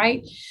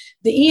 right?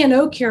 The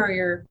E&O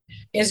carrier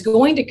is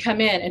going to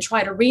come in and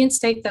try to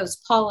reinstate those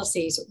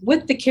policies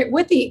with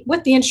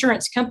the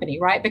insurance company,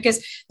 right?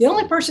 Because the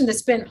only person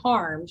that's been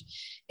harmed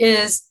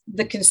is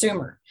the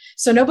consumer.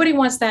 So nobody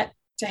wants that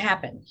to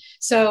happen.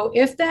 So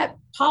if that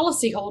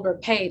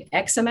policyholder paid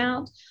X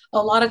amount,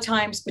 a lot of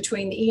times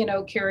between the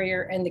E&O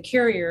carrier and the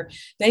carrier,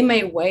 they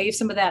may waive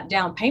some of that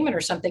down payment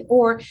or something,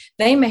 or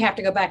they may have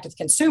to go back to the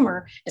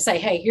consumer and say,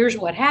 hey, here's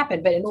what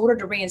happened. But in order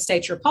to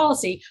reinstate your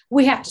policy,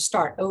 we have to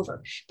start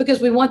over because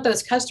we want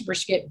those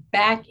customers to get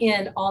back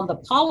in on the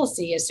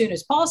policy as soon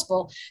as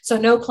possible so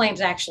no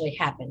claims actually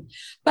happen.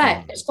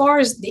 But as far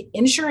as the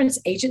insurance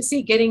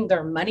agency getting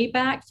their money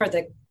back for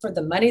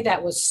the money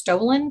that was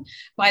stolen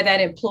by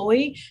that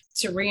employee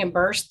to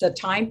reimburse the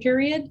time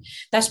period,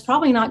 that's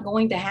probably not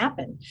going to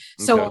happen.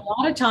 So a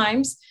lot of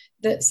times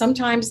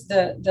sometimes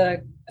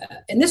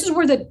and this is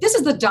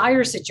the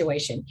dire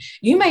situation.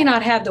 You may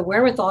not have the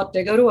wherewithal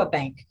to go to a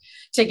bank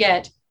to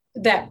get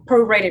that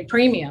prorated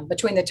premium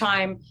between the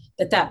time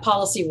that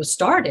policy was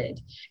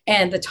started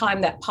and the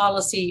time that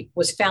policy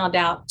was found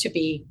out to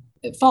be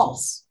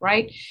false,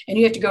 right? And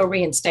you have to go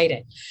reinstate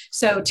it.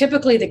 So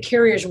typically the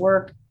carriers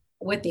work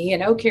with the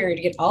E&O carrier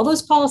to get all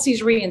those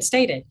policies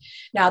reinstated.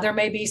 Now, there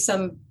may be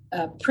some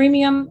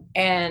premium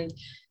and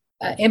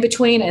in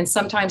between, and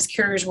sometimes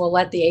carriers will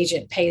let the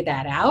agent pay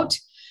that out.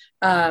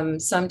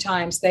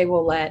 Sometimes they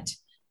will let,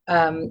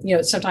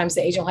 sometimes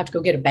the agent will have to go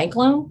get a bank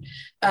loan.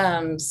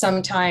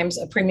 Sometimes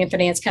a premium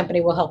finance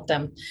company will help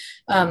them.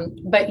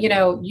 But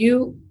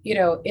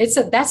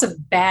that's a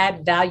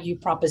bad value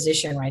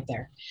proposition right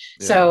there.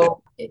 Yeah.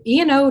 So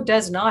E&O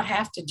does not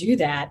have to do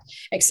that,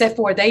 except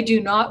for they do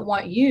not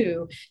want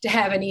you to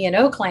have an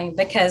E&O claim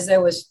because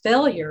there was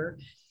failure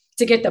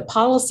to get the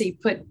policy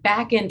put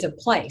back into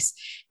place.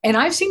 And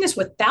I've seen this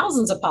with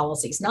thousands of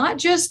policies, not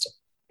just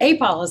a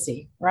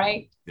policy,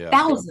 right? Yeah.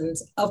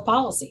 Thousands of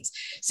policies.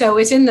 So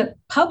it's in the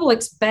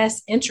public's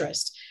best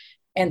interest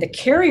and the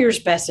carrier's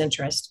best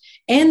interest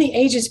and the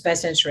agent's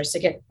best interest to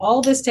get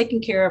all this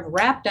taken care of,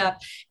 wrapped up,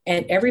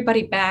 and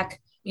everybody back,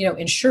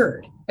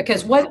 insured.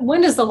 Because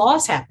when does the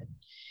loss happen?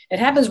 It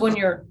happens when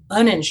you're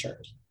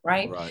uninsured,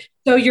 right?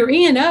 So your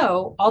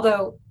E&O,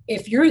 although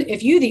if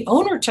you the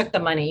owner took the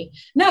money,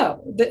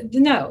 no,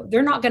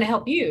 they're not going to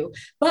help you.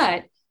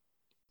 But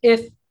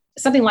if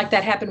something like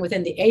that happened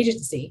within the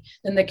agency,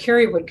 then the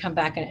carrier would come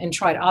back and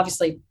try to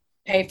obviously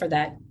pay for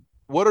that.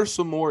 What are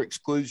some more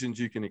exclusions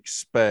you can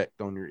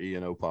expect on your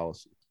E&O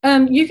policy?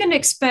 You can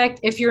expect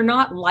if you're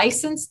not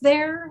licensed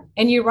there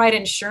and you write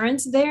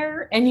insurance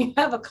there and you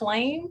have a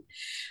claim,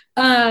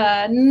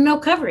 no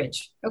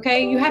coverage.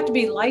 Okay. You have to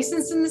be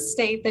licensed in the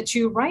state that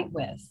you write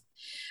with.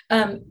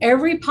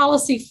 Every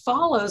policy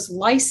follows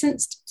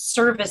licensed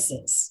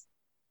services.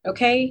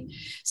 Okay.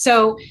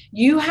 So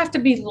you have to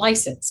be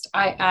licensed.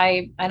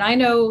 I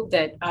know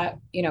that,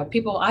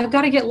 people, I've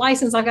got to get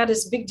licensed. I've got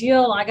this big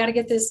deal. I got to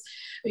get this,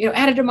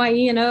 added to my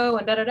E&O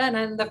and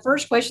And the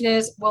first question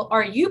is, well,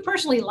 are you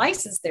personally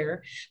licensed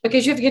there?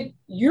 Because you have to get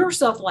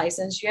yourself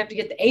licensed. You have to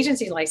get the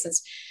agency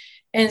licensed.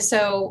 And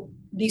so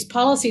these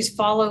policies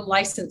follow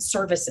licensed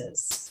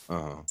services,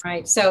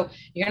 right? So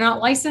you're not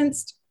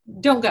licensed,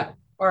 don't go,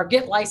 or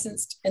get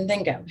licensed and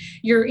then go.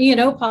 Your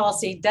E&O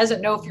policy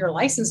doesn't know if you're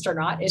licensed or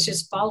not. It's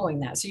just following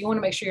that. So you want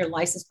to make sure you're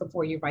licensed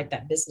before you write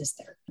that business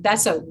there.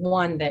 That's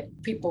one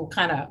that people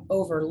kind of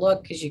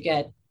overlook because you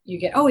get,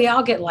 oh yeah,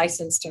 I'll get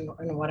licensed and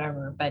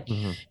whatever, but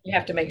you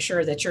have to make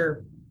sure that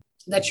you're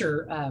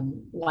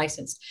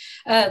licensed.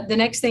 The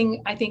next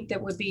thing I think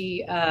that would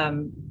be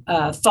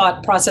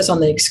thought process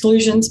on the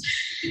exclusions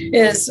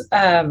is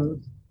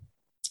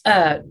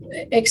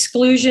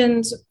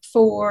exclusions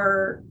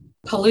for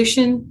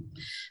pollution.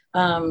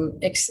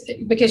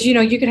 Because,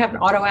 you could have an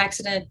auto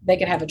accident, they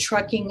could have a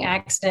trucking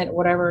accident,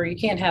 whatever, you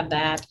can't have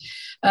that.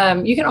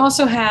 You can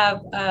also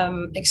have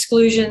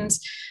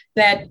exclusions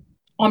that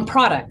on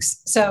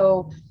products.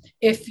 So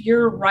if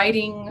you're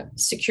writing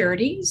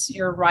securities,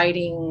 you're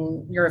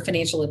a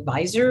financial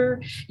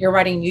advisor, you're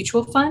writing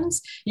mutual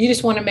funds, you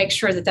just want to make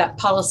sure that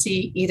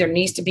policy either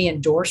needs to be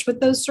endorsed with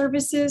those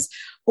services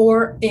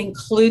or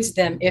includes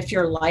them if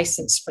you're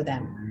licensed for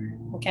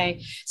them.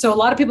 Okay. So a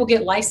lot of people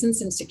get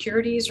licensed in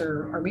securities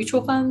or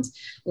mutual funds,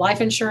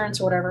 life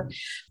insurance, whatever.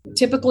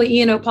 Typically,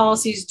 E&O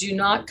policies do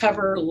not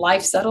cover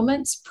life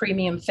settlements,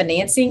 premium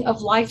financing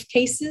of life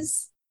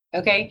cases.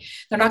 Okay.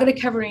 They're not going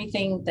to cover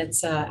anything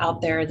that's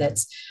out there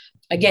that's,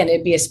 again,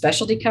 it'd be a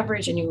specialty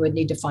coverage and you would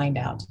need to find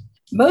out.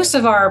 Most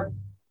of our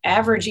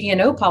average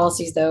E&O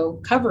policies, though,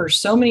 cover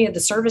so many of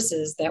the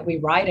services that we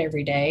write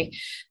every day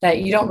that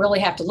you don't really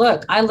have to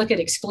look. I look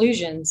at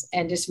exclusions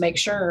and just make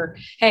sure,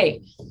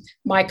 hey,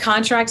 my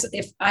contracts,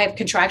 if I have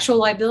contractual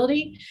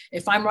liability,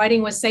 if I'm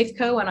writing with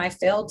Safeco and I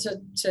failed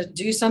to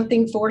do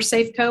something for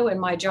Safeco in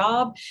my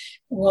job,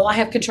 will I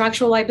have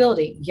contractual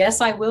liability? Yes,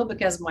 I will,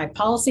 because my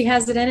policy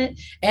has it in it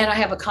and I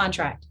have a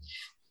contract.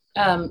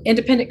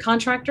 Independent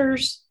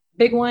contractors,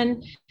 big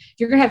one. If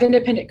you're going to have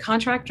independent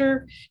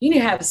contractor, you need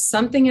to have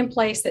something in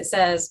place that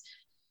says,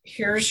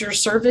 here's your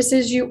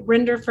services you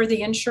render for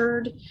the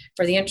insured,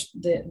 for the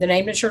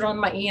named insured on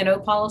my E&O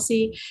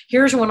policy.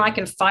 Here's when I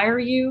can fire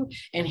you,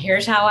 and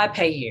here's how I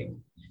pay you.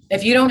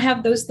 If you don't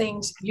have those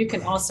things, you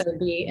can also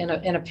be in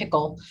a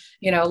pickle,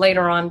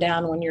 later on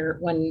down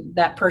when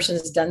that person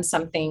has done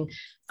something,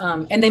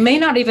 and they may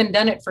not even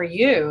done it for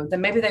you.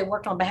 Then maybe they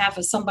worked on behalf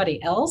of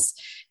somebody else,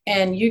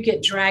 and you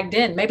get dragged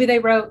in. Maybe they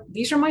wrote,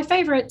 these are my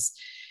favorites.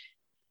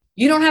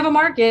 You don't have a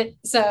market.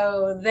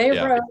 So they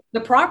wrote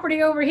the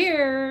property over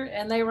here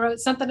and they wrote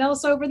something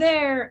else over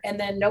there. And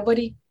then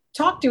nobody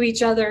talked to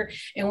each other.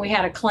 And we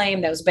had a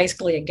claim that was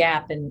basically a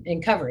gap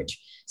in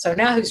coverage. So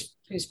now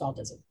whose fault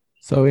is it?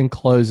 So in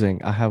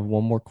closing, I have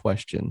one more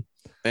question.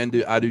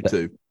 And I do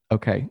too.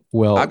 Okay.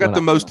 Well, I got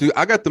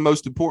the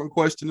most important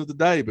question of the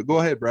day, but go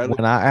ahead, Bradley.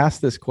 When I ask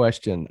this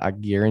question, I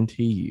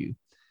guarantee you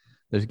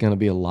there's going to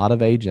be a lot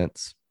of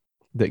agents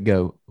that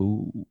go,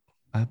 ooh,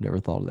 I've never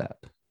thought of that.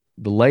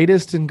 The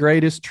latest and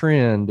greatest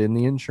trend in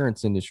the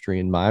insurance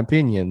industry, in my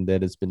opinion,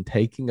 that has been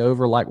taking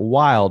over like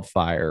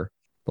wildfire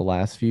the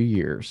last few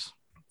years,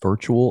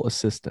 virtual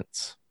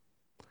assistants.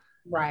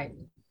 Right.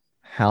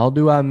 How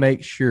do I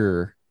make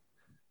sure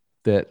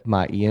that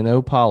my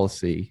E&O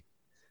policy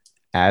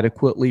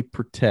adequately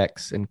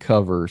protects and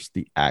covers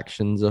the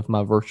actions of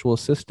my virtual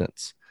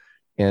assistants?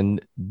 And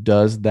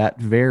does that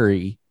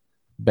vary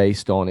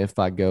based on if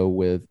I go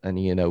with an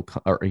E&O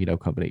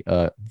company,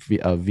 a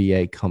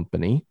VA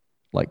company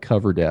like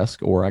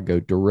CoverDesk, or I go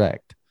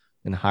direct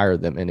and hire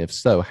them? And if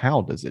so,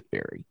 how does it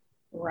vary?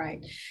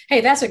 Right. Hey,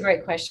 that's a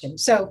great question.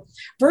 So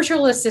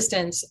virtual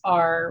assistants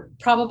are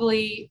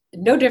probably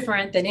no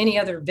different than any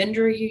other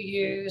vendor you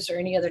use or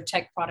any other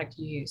tech product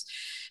you use.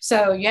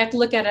 So you have to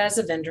look at it as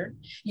a vendor.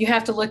 You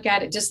have to look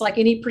at it just like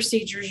any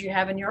procedures you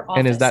have in your office.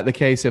 And is that the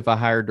case if I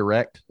hire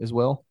direct as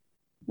well?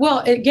 Well,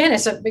 again,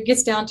 it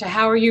gets down to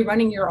how are you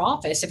running your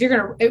office? If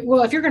you're going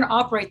to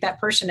operate that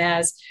person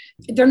as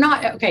they're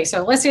not, okay,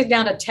 so let's get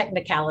down to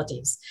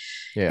technicalities.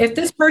 Yeah. If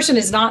this person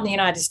is not in the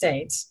United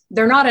States,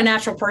 they're not a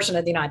natural person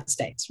of the United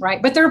States,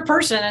 right? But they're a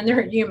person and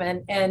they're a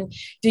human. And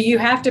do you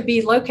have to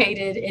be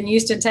located in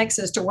Houston,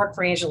 Texas to work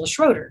for Angela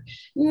Schroeder?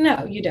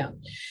 No, you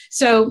don't.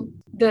 So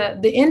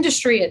the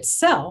industry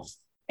itself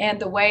and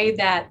the way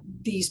that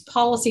these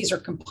policies are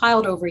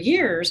compiled over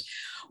years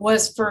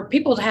was for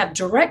people to have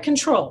direct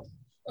control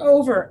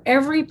over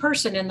every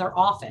person in their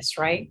office,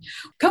 right?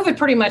 COVID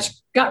pretty much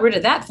got rid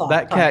of that thought.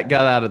 That cat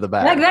got out of the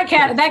bag.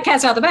 That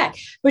cat's out of the bag.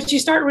 But you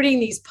start reading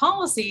these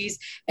policies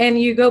and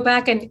you go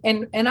back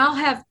and I'll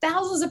have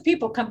thousands of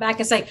people come back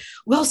and say,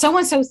 well,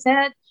 so-and-so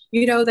said,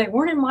 they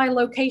weren't in my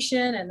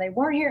location and they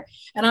weren't here.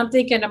 And I'm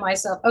thinking to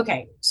myself,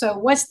 okay, so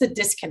what's the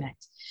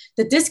disconnect?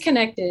 The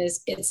disconnect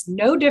is it's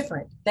no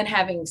different than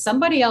having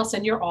somebody else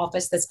in your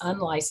office that's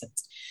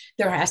unlicensed.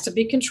 There has to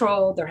be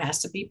control. There has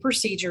to be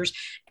procedures.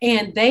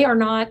 And they are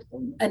not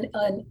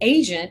an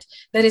agent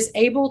that is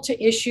able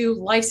to issue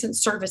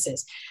licensed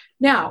services.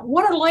 Now,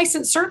 what are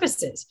licensed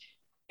services?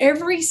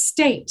 Every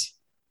state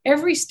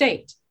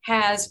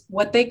has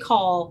what they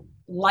call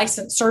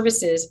licensed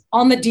services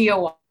on the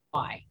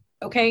DOI.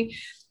 Okay.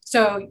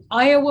 So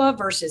Iowa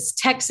versus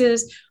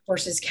Texas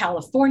versus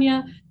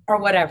California or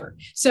whatever.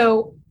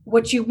 So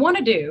what you want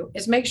to do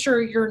is make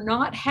sure you're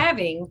not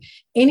having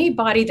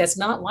anybody that's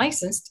not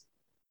licensed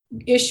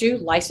issue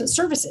licensed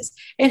services.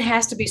 It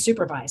has to be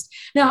supervised.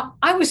 Now,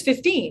 I was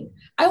 15.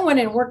 I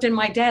went and worked in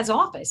my dad's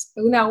office.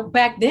 Now,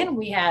 back then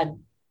we had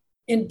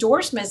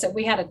endorsements that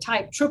we had to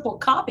type triple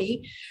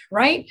copy,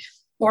 right?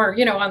 Or,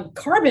 on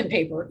carbon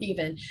paper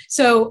even.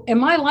 So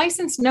am I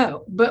licensed?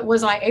 No. But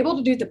was I able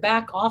to do the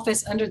back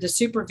office under the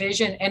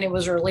supervision and it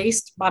was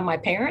released by my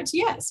parents?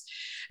 Yes.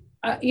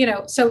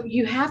 So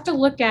you have to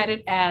look at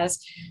it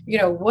as,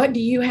 what do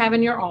you have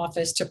in your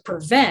office to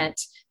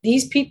prevent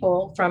these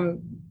people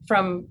from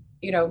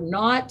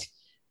not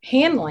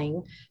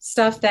handling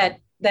stuff that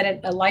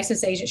a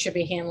licensed agent should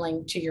be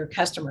handling to your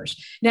customers.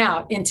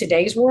 Now, in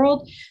today's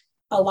world,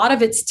 a lot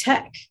of it's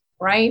tech,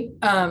 right?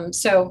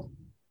 So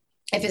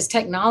if it's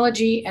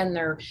technology and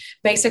they're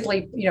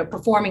basically,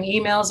 performing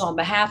emails on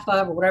behalf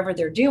of or whatever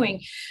they're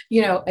doing,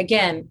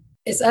 again,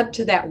 is up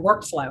to that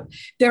workflow.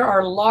 There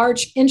are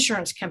large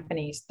insurance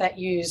companies that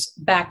use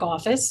back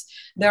office.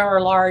 There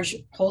are large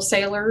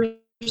wholesalers,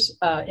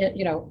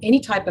 any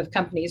type of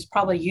company is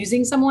probably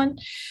using someone.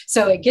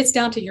 So it gets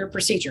down to your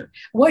procedure.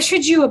 What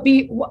should you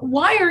be?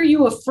 Why are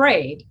you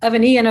afraid of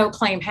an E&O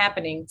claim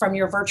happening from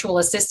your virtual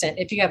assistant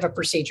if you have a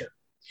procedure?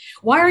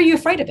 Why are you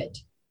afraid of it?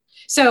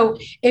 So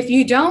if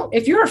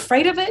you're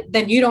afraid of it,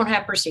 then you don't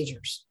have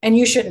procedures and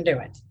you shouldn't do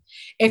it.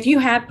 If you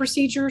have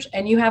procedures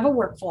and you have a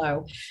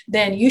workflow,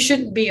 then you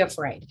shouldn't be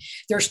afraid.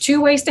 There's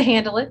two ways to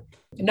handle it.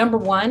 Number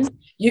one,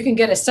 you can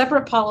get a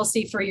separate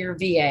policy for your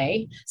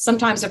VA.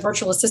 Sometimes a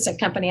virtual assistant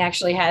company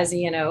actually has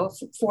E&O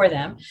for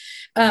them.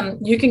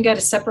 You can get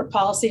a separate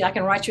policy. I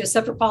can write you a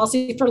separate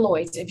policy for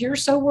Lloyd's. If you're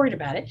so worried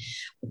about it,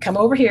 come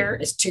over here.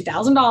 It's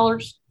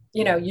 $2,000.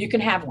 You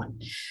can have one.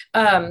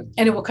 And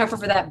it will cover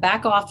for that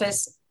back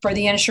office for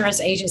the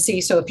insurance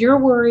agency. So if you're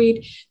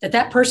worried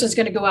that person is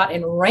going to go out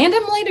and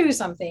randomly do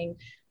something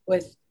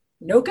with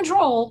no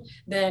control,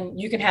 then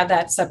you can have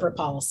that separate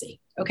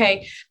policy.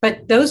 Okay.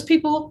 But those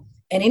people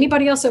and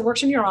anybody else that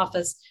works in your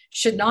office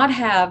should not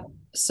have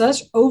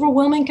such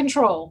overwhelming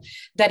control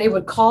that it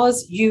would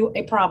cause you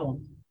a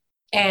problem.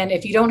 And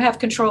if you don't have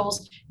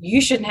controls,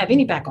 you shouldn't have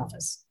any back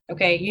office.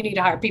 Okay. You need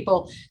to hire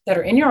people that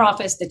are in your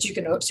office that you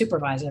can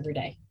supervise every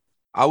day.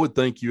 I would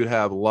think you would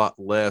have a lot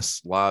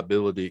less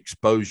liability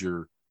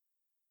exposure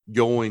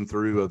going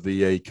through a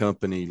VA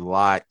company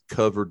like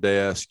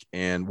CoverDesk.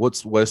 And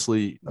what's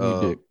Wesley?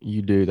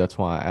 You do. That's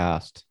why I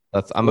asked.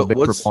 I'm a big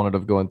proponent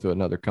of going through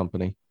another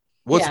company.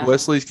 What's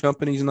Wesley's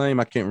company's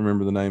name? I can't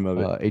remember the name of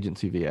it.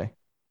 Agency VA.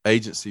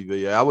 Agency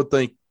VA. I would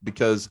think,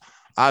 because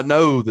I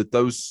know that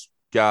those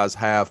guys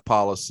have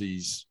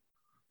policies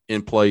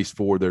in place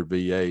for their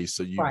VAs.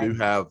 So you do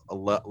have a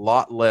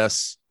lot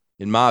less,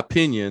 in my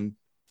opinion.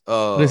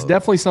 But it's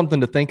definitely something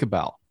to think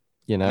about.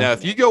 Now,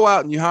 if you go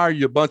out and you hire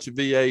you a bunch of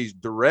VAs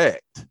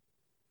direct,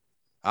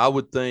 I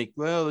would think,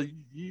 well,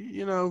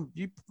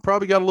 you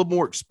probably got a little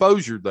more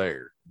exposure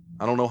there.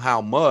 I don't know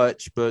how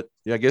much, but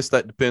I guess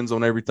that depends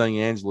on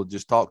everything Angela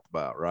just talked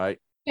about, right?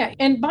 Yeah.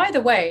 And by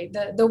the way,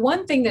 the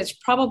one thing that's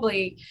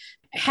probably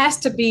has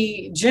to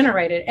be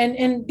generated,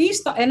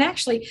 and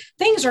actually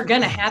things are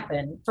going to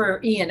happen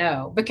for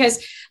E&O,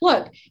 because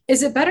look,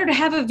 is it better to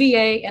have a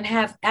VA and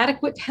have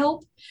adequate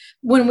help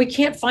when we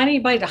can't find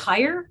anybody to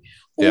hire?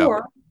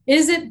 Or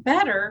is it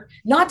better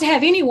not to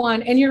have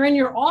anyone and you're in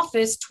your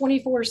office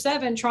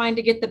 24/7 trying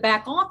to get the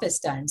back office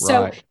done?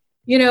 Right.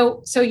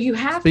 So you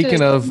have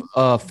Speaking of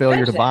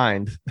failure to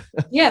bind.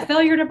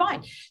 Failure to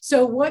bind.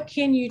 So what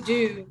can you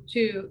do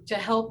to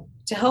help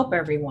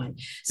everyone?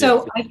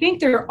 So I think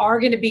there are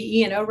going to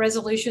be E&O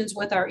resolutions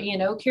with our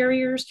E&O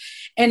carriers,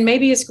 and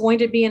maybe it's going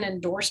to be an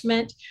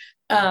endorsement.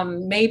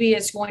 Maybe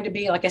it's going to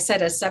be, like I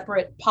said, a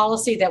separate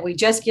policy that we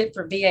just get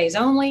for VAs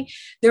only.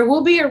 There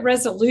will be a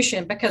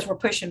resolution because we're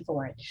pushing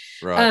for it.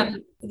 Right.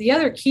 The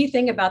other key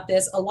thing about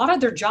this, a lot of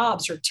their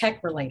jobs are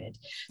tech related.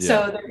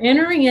 So they're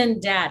entering in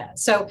data.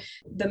 So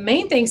the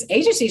main things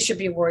agencies should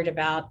be worried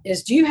about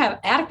is, do you have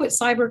adequate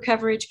cyber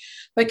coverage?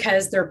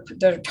 Because they're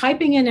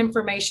typing in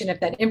information. If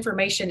that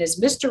information is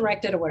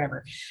misdirected or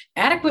whatever,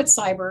 adequate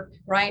cyber,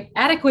 right?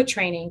 Adequate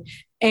training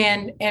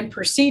and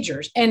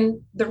procedures.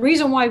 And the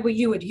reason why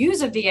you would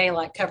use a VA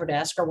like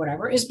CoverDesk or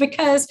whatever is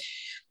because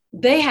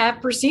they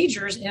have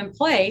procedures in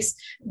place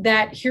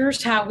that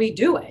here's how we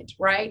do it,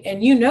 right?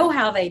 And you know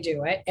how they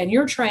do it, and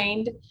you're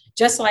trained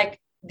just like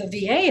the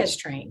VA is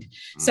trained.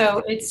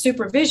 So it's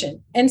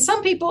supervision. And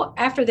some people,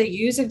 after they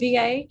use a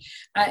VA,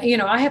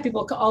 I have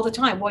people all the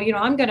time, well,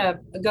 I'm going to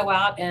go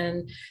out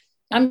and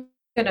I'm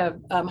going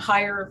to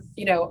hire,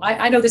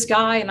 I know this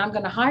guy and I'm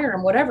going to hire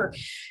him, whatever.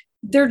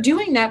 They're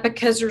doing that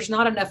because there's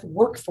not enough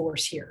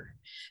workforce here.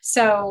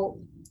 So,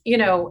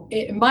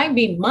 it might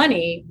be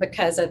money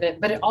because of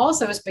it, but it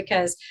also is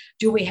because,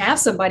 do we have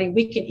somebody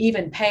we can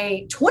even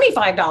pay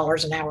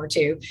 $25 an hour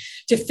to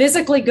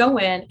physically go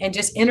in and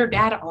just enter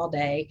data all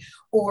day,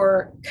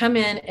 or come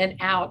in and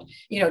out,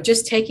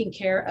 just taking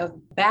care of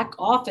back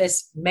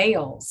office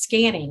mail,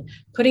 scanning,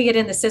 putting it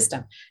in the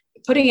system,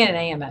 putting it in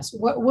AMS.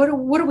 What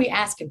are we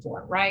asking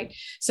for, right?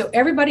 So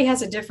everybody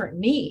has a different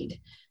need.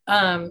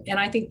 And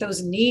I think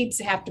those needs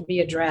have to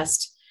be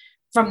addressed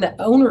from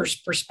the owner's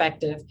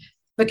perspective,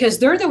 because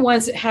they're the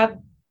ones that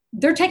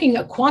they're taking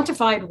a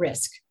quantified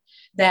risk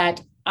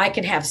that I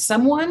can have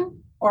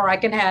someone or I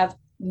can have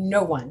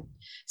no one.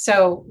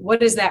 So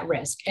what is that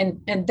risk?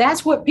 And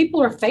that's what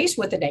people are faced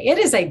with today. It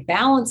is a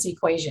balance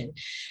equation.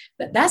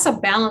 That's a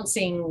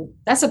balancing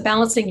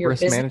your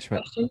risk business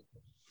management. question.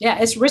 Yeah,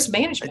 it's risk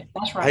management.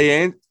 That's right.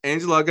 Hey,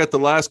 Angela, I got the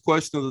last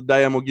question of the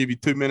day. I'm going to give you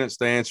 2 minutes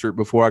to answer it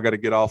before I got to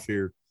get off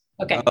here.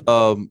 Okay.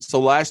 So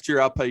last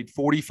year I paid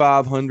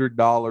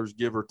 $4,500,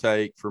 give or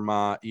take, for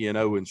my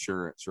E&O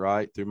insurance,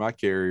 right, through my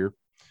carrier.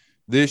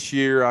 This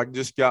year I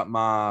just got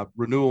my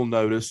renewal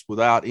notice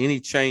without any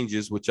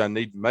changes, which I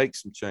need to make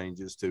some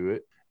changes to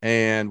it.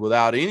 And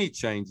without any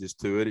changes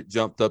to it, it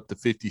jumped up to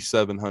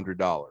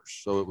 $5,700.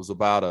 So it was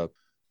about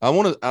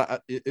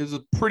it was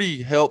a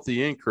pretty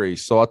healthy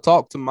increase. So I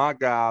talked to my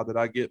guy that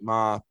I get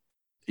my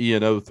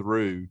E&O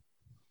through,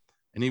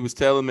 and he was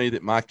telling me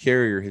that my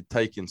carrier had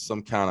taken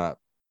some kind of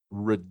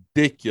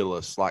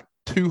ridiculous, like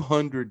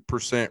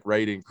 200%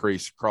 rate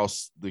increase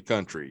across the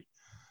country.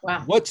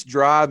 Wow. What's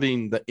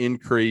driving the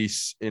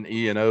increase in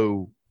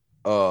E&O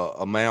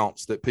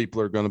amounts that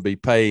people are going to be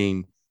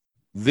paying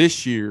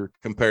this year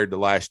compared to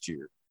last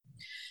year?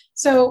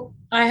 So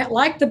I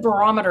like the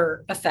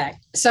barometer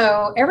effect.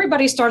 So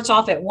everybody starts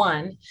off at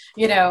 1,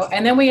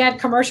 and then we add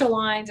commercial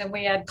lines and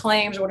we add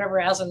claims or whatever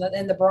else,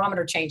 and the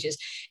barometer changes.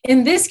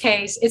 In this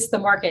case, it's the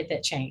market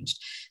that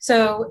changed.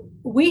 So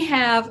we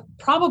have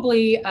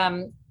probably,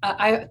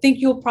 I think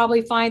you'll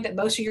probably find that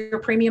most of your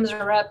premiums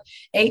are up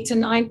 8 to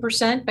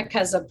 9%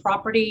 because of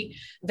property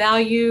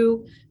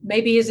value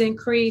maybe is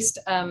increased.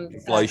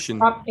 Inflation.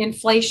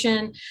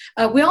 Inflation.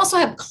 We also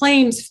have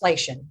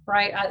claimsflation,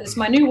 right? It's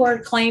my new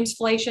word,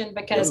 claimsflation,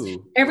 because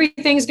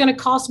everything's going to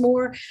cost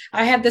more.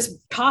 I have this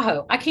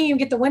Tahoe. I can't even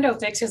get the window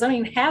fixed because I don't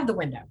even have the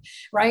window,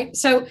 right?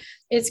 So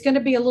it's going to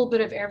be a little bit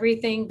of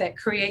everything that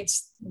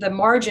creates the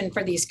margin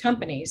for these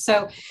companies.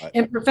 So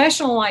in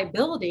professional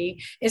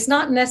liability, it's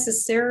not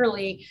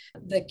necessarily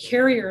the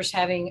carriers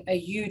having a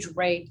huge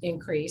rate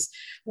increase.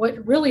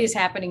 What really is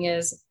happening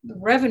is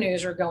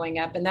revenues are going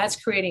up, and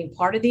that's creating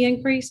part of the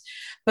increase.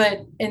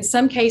 But in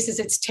some cases,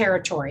 it's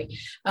territory.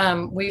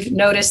 We've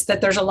noticed that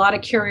there's a lot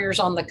of carriers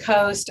on the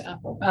coast,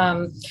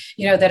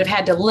 that have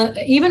had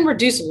to even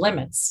reduce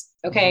limits.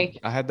 Okay.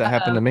 I had that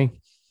happen to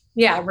me.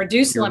 Yeah.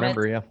 Reduce You limits.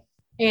 remember, yeah.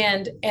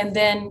 And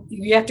then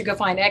you have to go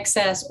find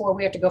excess, or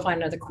we have to go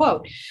find another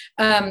quote.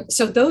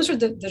 So those are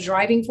the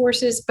driving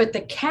forces, but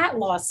the cat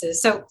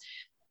losses. So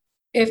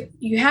if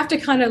you have to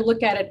kind of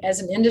look at it as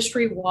an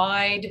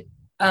industry-wide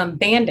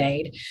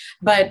Band-Aid,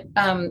 but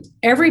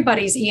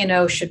everybody's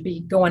E&O should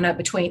be going up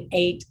between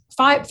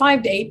 5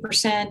 to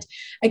 8%.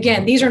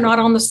 Again, these are not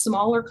on the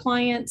smaller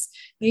clients.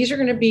 These are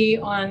going to be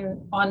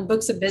on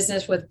books of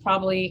business with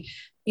probably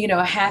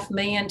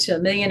 $500,000 to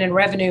 $1 million in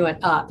revenue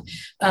and up.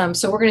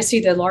 So we're going to see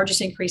the largest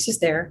increases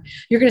there.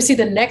 You're going to see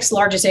the next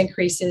largest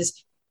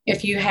increases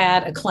if you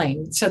had a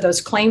claim. So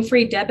those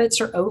claim-free debits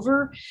are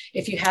over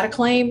if you had a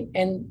claim,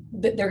 and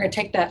they're going to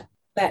take that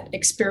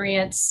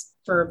experience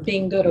for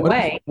being good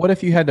away. What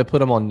if you had to put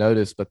them on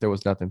notice, but there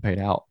was nothing paid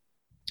out?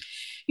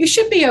 You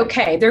should be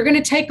okay. They're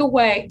going to take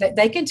away that.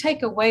 They can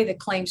take away the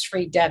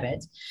claims-free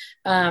debit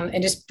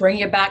and just bring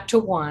you back to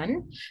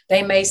 1.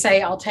 They may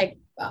say, I'll take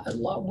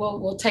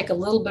we'll take a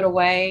little bit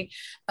away.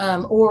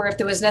 Or if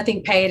there was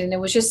nothing paid and it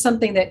was just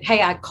something that,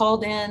 hey, I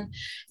called in,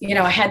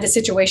 I had the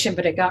situation,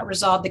 but it got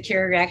resolved. The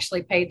carrier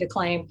actually paid the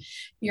claim.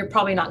 You're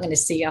probably not going to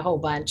see a whole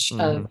bunch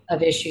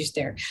of issues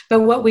there.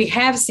 But what we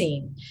have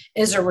seen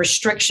is a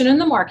restriction in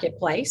the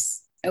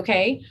marketplace,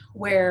 okay,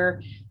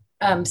 where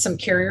some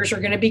carriers are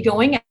going to be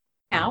going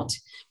out.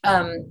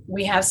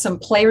 We have some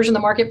players in the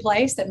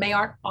marketplace that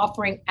aren't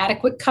offering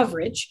adequate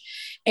coverage,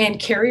 and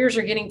carriers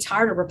are getting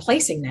tired of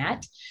replacing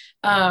that.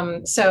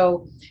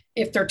 So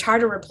if they're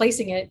tired of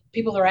replacing it,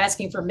 people are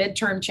asking for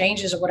midterm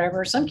changes or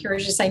whatever. Some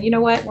carriers are saying, you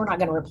know what, we're not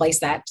going to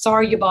replace that.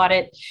 Sorry, you bought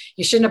it.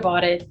 You shouldn't have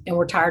bought it. And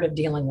we're tired of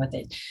dealing with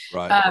it.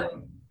 Right.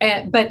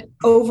 But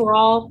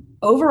overall,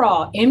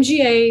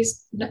 MGAs,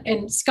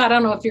 and Scott, I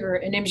don't know if you're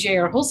an MGA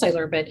or a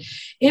wholesaler, but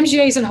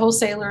MGAs and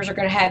wholesalers are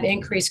going to have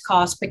increased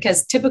costs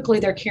because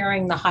typically they're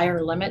carrying the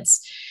higher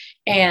limits,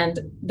 and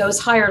those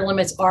higher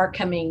limits are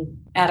coming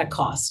at a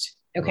cost.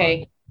 Okay.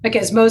 Right.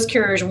 Because most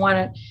carriers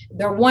want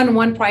their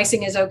 1-1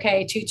 pricing is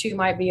okay. 2-2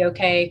 might be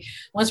okay.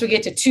 Once we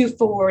get to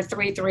 2-4,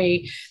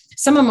 3-3,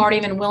 some of them aren't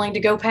even willing to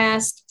go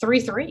past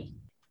 3-3.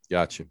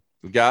 Gotcha.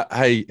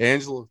 Hey,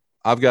 Angela,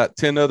 I've got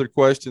 10 other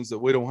questions that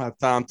we don't have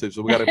time to,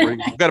 so we got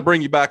to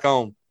bring you back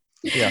on.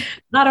 Yeah,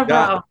 not a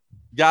problem.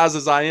 Guys,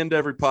 as I end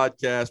every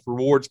podcast,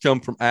 rewards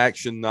come from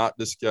action, not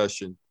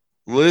discussion.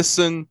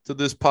 Listen to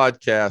this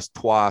podcast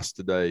twice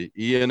today.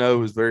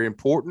 E&O is very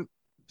important,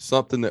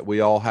 something that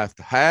we all have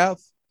to have.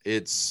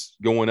 It's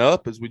going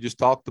up, as we just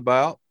talked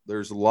about.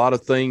 There's a lot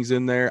of things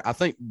in there. I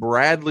think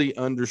Bradley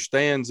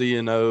understands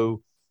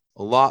E&O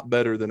a lot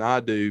better than I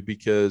do,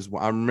 because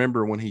I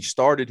remember when he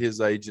started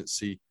his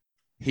agency,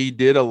 he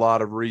did a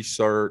lot of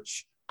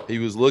research. He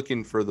was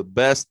looking for the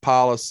best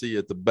policy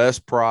at the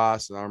best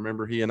price. And I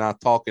remember he and I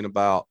talking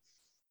about,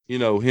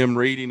 him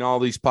reading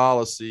all these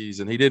policies,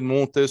 and he didn't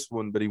want this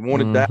one, but he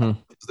wanted that.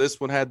 This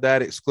one had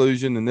that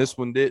exclusion and this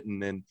one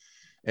didn't.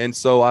 And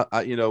so I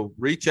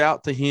reach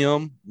out to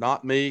him,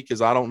 not me,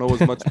 because I don't know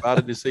as much about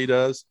it as he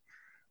does.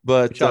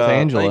 But reach out to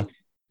Angela.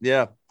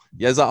 Yeah.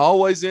 As I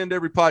always end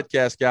every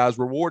podcast, guys,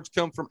 rewards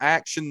come from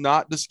action,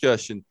 not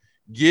discussion.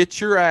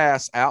 Get your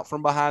ass out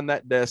from behind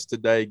that desk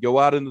today. Go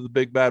out into the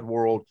big bad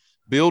world,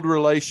 build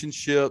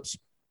relationships,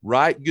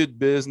 write good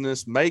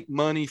business, make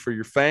money for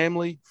your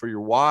family, for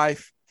your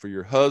wife, for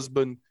your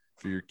husband,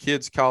 for your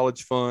kids'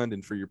 college fund,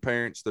 and for your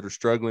parents that are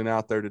struggling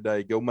out there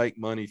today. Go make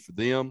money for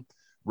them.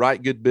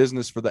 Write good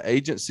business for the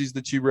agencies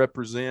that you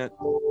represent,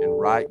 and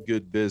write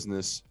good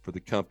business for the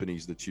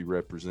companies that you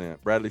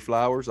represent. Bradley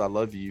Flowers, I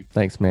love you.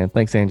 Thanks, man.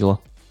 Thanks, Angela.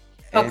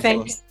 Oh,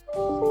 thanks.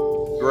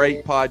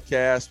 great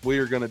podcast. We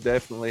are going to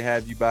definitely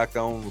have you back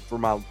on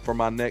for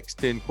my next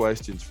 10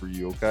 questions for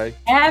you, okay?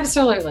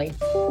 Absolutely.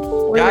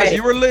 Guys,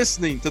 you were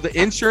listening to the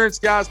Insurance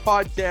Guys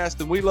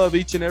podcast, and we love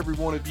each and every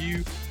one of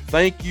you.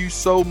 Thank you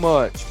so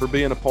much for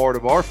being a part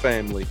of our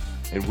family,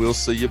 and we'll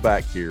see you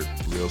back here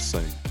real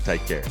soon.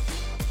 Take care.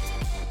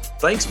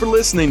 Thanks for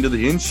listening to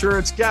the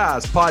Insurance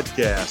Guys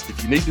podcast.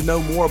 If you need to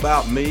know more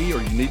about me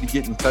or you need to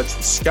get in touch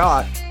with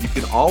Scott, you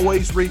can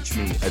always reach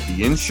me at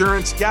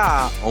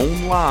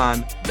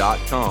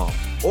theinsuranceguyonline.com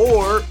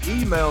or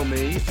email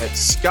me at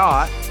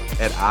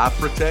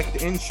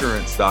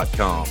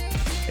scott@iprotectinsurance.com.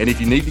 And if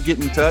you need to get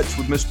in touch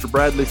with Mr.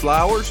 Bradley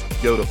Flowers,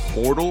 go to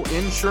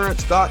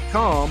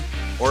portalinsurance.com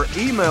or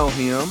email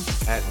him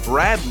at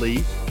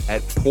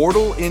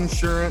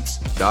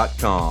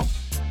bradley@portalinsurance.com.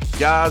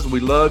 Guys, we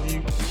love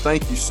you.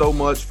 Thank you so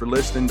much for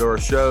listening to our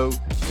show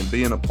and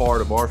being a part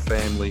of our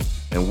family.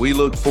 And we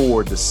look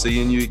forward to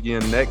seeing you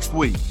again next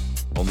week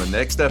on the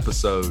next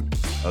episode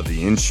of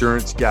the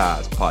Insurance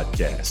Guys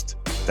podcast.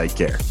 Take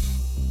care.